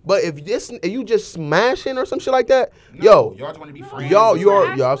okay. But if you just smashing or some shit like that, y'all just want to be friends.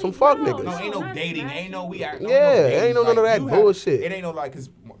 Y'all some fuck niggas. No, ain't no dating. Ain't no we act. Ain't no none of that bullshit. It ain't no like, because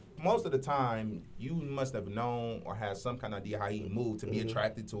most of the time you must have known or had some kind of idea how he moved to be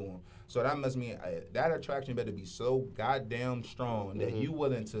attracted to him. So that must mean that attraction better be so goddamn strong that you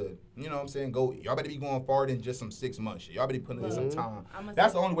willing to, you know what I'm saying, go. Y'all better be going farther than just some 6 months shit. Y'all better be putting in some time.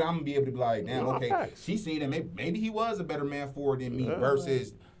 That's the only way I'm gonna be able to be like, damn, okay, she seen that maybe he was a better man for her than me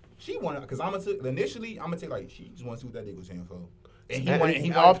versus she wanted, because I'm gonna take like, she just want to see what that nigga was saying for. And he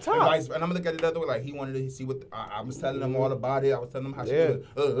wanted off top. And I'm gonna look at it the other way. Like, he wanted to see what I was telling him all about it. I was telling him how she did,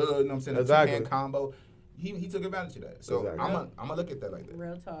 you know what I'm saying, a two-hand combo. He took advantage of that. So I'm gonna look at that like that.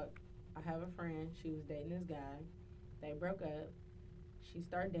 Real talk. I have a friend. She was dating this guy. They broke up. She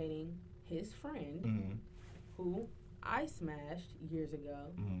started dating his friend, who I smashed years ago,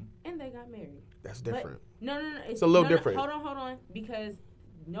 and they got married. That's different. But no. It's a little different. Hold on. Because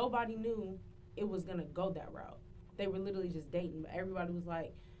nobody knew it was gonna go that route. They were literally just dating, but everybody was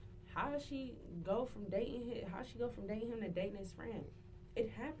like, "How does she go from dating him? How she go from dating him to dating his friend?" It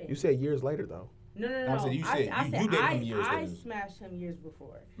happened. You said years later though. No. I said you dated him years later. I smashed him years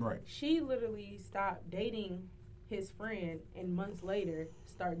before. Right. She literally stopped dating his friend, and months later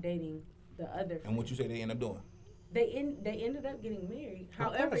started dating the other friend. And what you say they end up doing? They ended up getting married.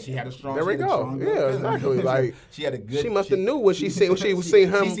 However, she had a strong. There we go. Yeah, exactly. Like, she had a good. She must have knew what she seen. When she was seeing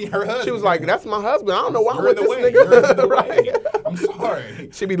him. She her husband. She was like, "That's my husband. I don't know why I'm with this nigga." nigga." Right. I'm sorry.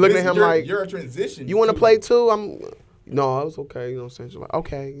 She be looking at him like, "You're a transition. You want to play too?" No, I was okay. You know what I'm saying? She's like,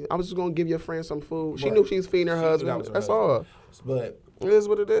 "Okay, I was just gonna give your friend some food." She knew she was feeding her husband. That's all. But it is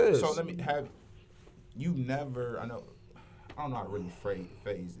what it is. So let me have. You never. I don't know how to really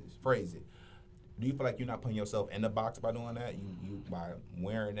phrase it. Do you feel like you're not putting yourself in the box by doing that? You by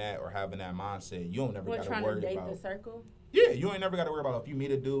wearing that or having that mindset, you don't never got to worry about. Trying to date the circle? Yeah, you ain't never got to worry about if you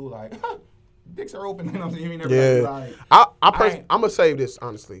meet a dude like, dicks are open. You know what I'm saying? You ain't never like. I'm gonna say this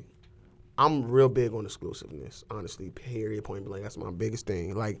honestly. I'm real big on exclusiveness. Honestly, period, point blank. That's my biggest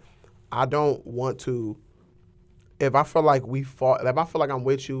thing. Like, I don't want to. If I feel like if I feel like I'm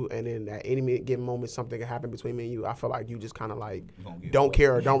with you, and then at any given moment something can happen between me and you, I feel like you just kind of like don't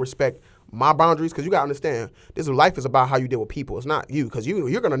care or don't respect my boundaries. Because you gotta understand, life is about how you deal with people. It's not you, because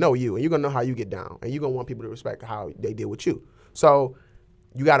you're gonna know you, and you're gonna know how you get down, and you're gonna want people to respect how they deal with you. So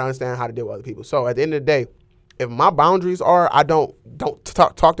you gotta understand how to deal with other people. So at the end of the day, if my boundaries are I don't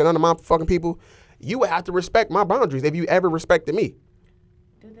talk to none of my fucking people, you would have to respect my boundaries if you ever respected me.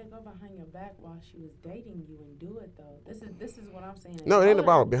 Did they go behind your back while she was dating you and do it though? This is what I'm saying. No, it ain't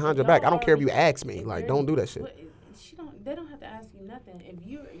about behind your back. I don't care if you ask me. Like, don't do that shit. They don't have to ask you nothing. If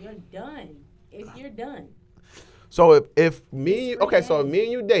you're done. If you're done. So if me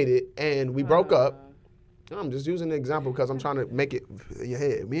and you dated and we broke up. I'm just using the example because I'm trying to make it in your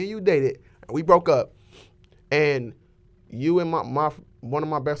head. Me and you dated and we broke up, and you and one of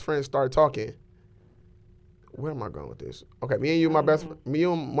my best friends started talking. Where am I going with this? Okay, me and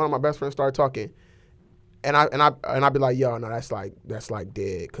one of my best friends started talking, and I'd be like, yo, no, that's like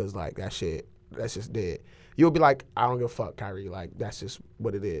dead, cause like that's just dead. You'll be like, I don't give a fuck, Kyrie, like that's just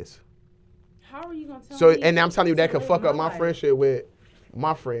what it is. How are you gonna tell me? So, and I'm telling you that could fuck up my friendship with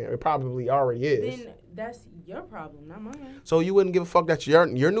my friend. It probably already is. Then that's your problem, not mine. So you wouldn't give a fuck that your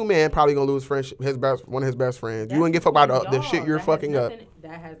new man probably gonna lose friendship, one of his best friends. You wouldn't give a fuck about the shit you're fucking up.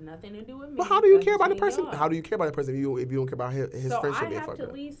 That has nothing to do with me. But how do you care about the person? How do you care about the person if you don't care about his friendship being fucked up? So I have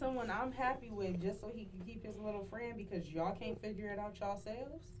to leave someone I'm happy with just so he can keep his little friend because y'all can't figure it out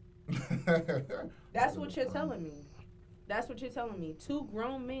yourselves? That's what you're telling me. That's what you're telling me. 2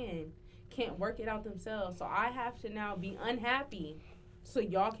 grown men can't work it out themselves, so I have to now be unhappy so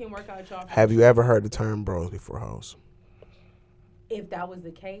y'all can work out y'all. Have you ever heard the term bros before hoes? If that was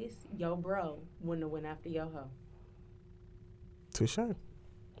the case, yo bro wouldn't have went after yo ho. Touche.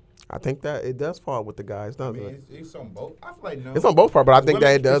 I think that it does fall with the guys, doesn't it? It's on both. I feel like no. It's on both parts, but I think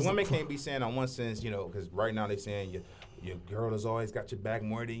that it does. Women can't be saying on one sense, because right now they're saying your girl has always got your back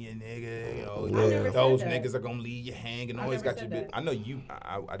more than your nigga. You know, Yeah. those niggas are gonna leave you hanging. Always never got your said bit. that. I know you.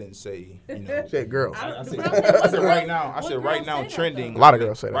 I didn't say. You know. Shit, girls. I said, But I'm saying, I said right now. I what said right girls now say that, trending. though? A lot of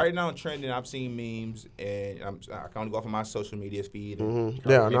girls say that. Right now trending. I've seen memes, and I can only go off of my social media feed. And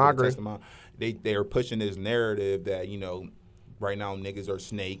Yeah, no, I maybe agree. They are pushing this narrative that right now niggas are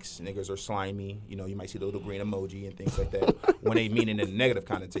snakes, niggas are slimy. You know, you might see the little green emoji and things like that when they mean it in a negative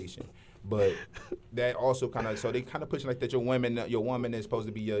connotation. But that also kind of, so they kind of pushing like that your woman is supposed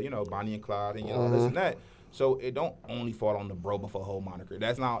to be Bonnie and Clyde and this and that. So it don't only fall on the bro before hoe moniker.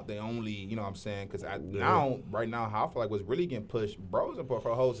 That's not the only, you know what I'm saying? Because right now, how I feel like what's really getting pushed, bros and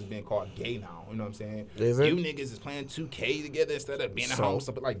before hoes is being called gay now. You know what I'm saying? Is it? You niggas is playing 2K together instead of being at So? home.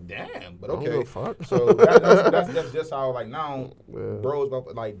 Something like, damn, but I don't okay. give a fuck. So that's just how, like, now Yeah. bros,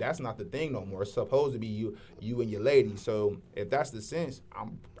 like, that's not the thing no more. It's supposed to be you and your lady. So if that's the sense,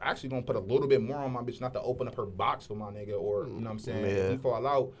 I'm actually going to put a little bit more on my bitch, not to open up her box for my nigga, or, you know what I'm saying? Yeah. If we fall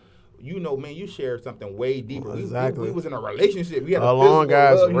out, man, you shared something way deeper. Exactly. We was in a relationship. We had A long physical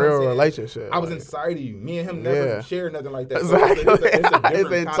ass love, you know what I'm real saying? relationship. I was like, inside of you. Me and him never shared nothing like that. So Exactly. it's a different It's kind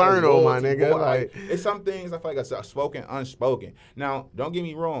of internal, my loyalty, nigga, boy. like- It's some things I feel like it's spoken, unspoken. Now, don't get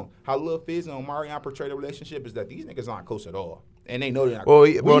me wrong. How Lil Fizz and Omarion portray the relationship is that these niggas aren't close at all. And they know they're not.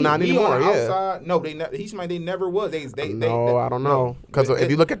 Well, not we anymore, on the yeah. outside, no, he's somebody they never was. I don't know. Because if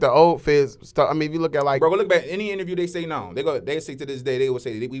you look at the old Fizz stuff, I mean, if you look at like, bro, look back any interview they say no. They say to this day they would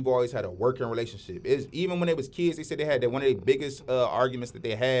say that we've always had a working relationship. Even when they was kids, they said they had that one of the biggest arguments that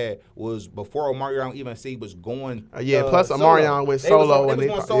they had was before Omarion even said he was going. plus Omarion went solo They and was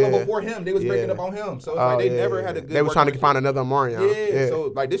going solo yeah. before him. They was breaking up on him. So it's like they never had a good. They were trying to working find another Omarion. yeah,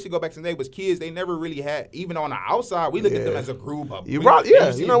 so like this should go back to when they was kids. They never really had, even on the outside, we look at them as a group. You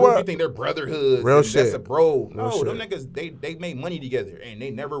know what? You think they're brotherhoods. Real and shit. That's a bro. Real No, them shit. niggas, they made money together and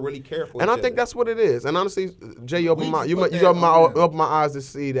they never really care for And each I think other. that's what it is. And honestly, Jay, you opened We my just put that on them. opened my eyes to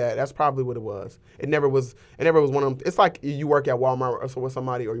see that. That's probably what it was. It never was one of them. It's like you work at Walmart with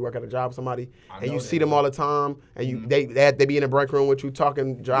somebody, or you work at a job with somebody, and you see them all the time, and you they be in the break room with you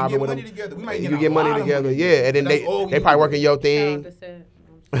talking, driving with them. We get money together. We might You get get a money lot of together, money yeah. And then That's all we they probably do. working your Shout out thing. to Seth.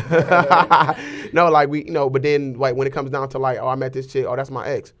 No, like but then like when it comes down to like, oh, I met this chick, oh, that's my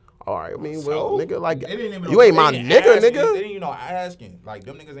ex. All right, I mean, well, So? nigga, like, They didn't even you know- ain't my they didn't nigga, ask me. nigga. They didn't even know asking. Like,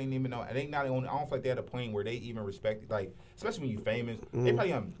 them niggas ain't even know. They not. I don't feel like they had a point where they even respect, like, especially when you famous. They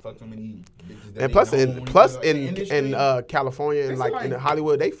probably haven't fucked so many bitches that And they plus, know in when plus you in industry. in California and They like say, in like,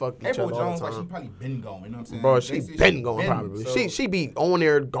 Hollywood, they fuck each April other all Jones, the like, she time. probably been going. You know what I'm saying? Bro, They she say been going probably. so- She be on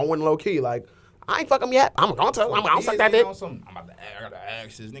there going low key like, I ain't fuck him yet. I'm gonna tell. I'm gonna suck that dick. I'm about to I gotta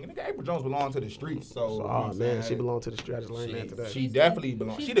ask this nigga. Nigga, April Jones belong to the streets. So, you know what Oh I'm man, saying? she belonged to the street. I just learned that today. She definitely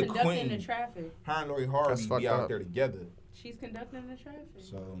belongs. She's She the conducting queen. the traffic. Her and Lori That's Harvey fucked be out up. there together. She's conducting the traffic.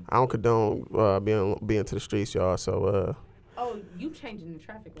 So I don't condone being to the streets, y'all. So Oh, you changing the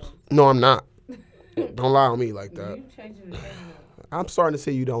traffic laws. no, I'm not. Don't lie on me like that. You changing the traffic laws. I'm starting to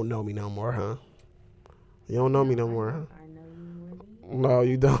see you don't know me no more, huh? You don't know me no more, huh? I know you more than you. No,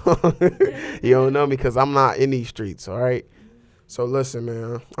 you don't. You don't know me because I'm not in these streets, all right? So listen,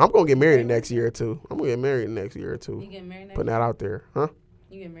 man. I'm going to get married next year or two. I'm going to get married next year or You two. getting married next Putting year? that out there, huh?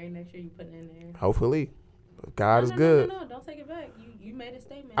 You getting married next year? You putting it in there? Hopefully. God is No, good. No, don't take it back. You made a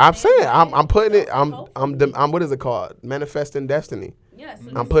statement. I'm Stand saying, by I'm putting it, Don't say hopefully. I'm, what is it called? Manifesting destiny. Yeah, so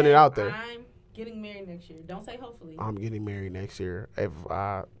I'm just putting it say, out there. I'm getting married next year. Don't say hopefully. I'm getting married next year. If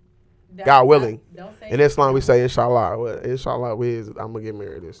That- God willing. Don't say in Islam, we say, inshallah. Well, inshallah, I'm going to get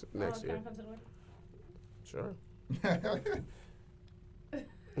married this Oh, next can year. I come to the wedding? Sure.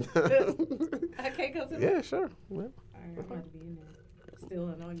 I can't come to the wedding. Yeah, sure. Yeah. All right, I'm about to be in there. Still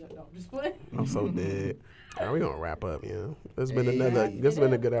on your dog. Just playing. I'm so dead. All right, we gonna wrap up, yeah. This been Hey, another. yeah. This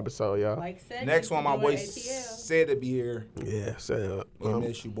been a good episode, y'all. Like said, next you one, my doing boy ATL. said to be here. Yeah, said. We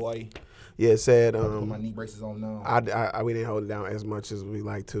miss you, boy. Yeah, said. Put my knee braces on now. I we didn't hold it down as much as we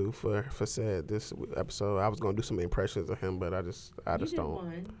like to for said this episode. I was gonna do some impressions of him, but I just You did don't.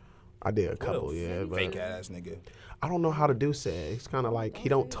 one. I did a couple, yeah, but Fake ass nigga. I don't know how to do said. It's kind of like he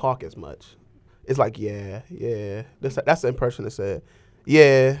don't talk as much. It's like yeah. That's the impression it said.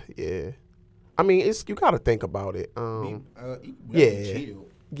 Yeah. I mean, it's you gotta think about it.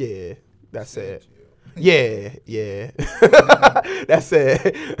 Yeah. That's it. Yeah. That's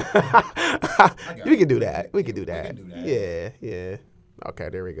it. We can do that. We can do that. Yeah. Okay,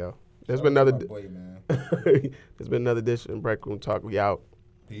 there we go. There's been another. Boy, man. There's been another edition in Break Room Talk. We out.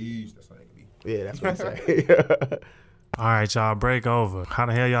 Peace. That's how it can be. Yeah, that's what I say. All right, y'all, break over. How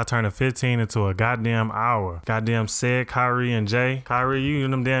the hell y'all turning 15 into a goddamn hour? Goddamn Sid, Kyrie, and Jay. Kyrie, you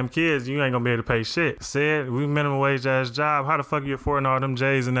and them damn kids, you ain't gonna be able to pay shit. Sid, we minimum wage ass job. How the fuck you affording all them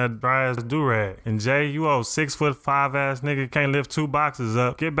J's and that dry ass do-rag? And Jay, you old 6'5" ass nigga, can't lift 2 boxes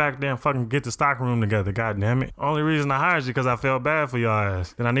up. Get back there and fucking get the stock room together, goddamn it. Only reason I hired you because I felt bad for y'all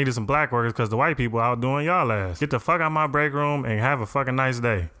ass. Then I needed some black workers because the white people outdoing y'all ass. Get the fuck out my break room and have a fucking nice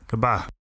day. Goodbye.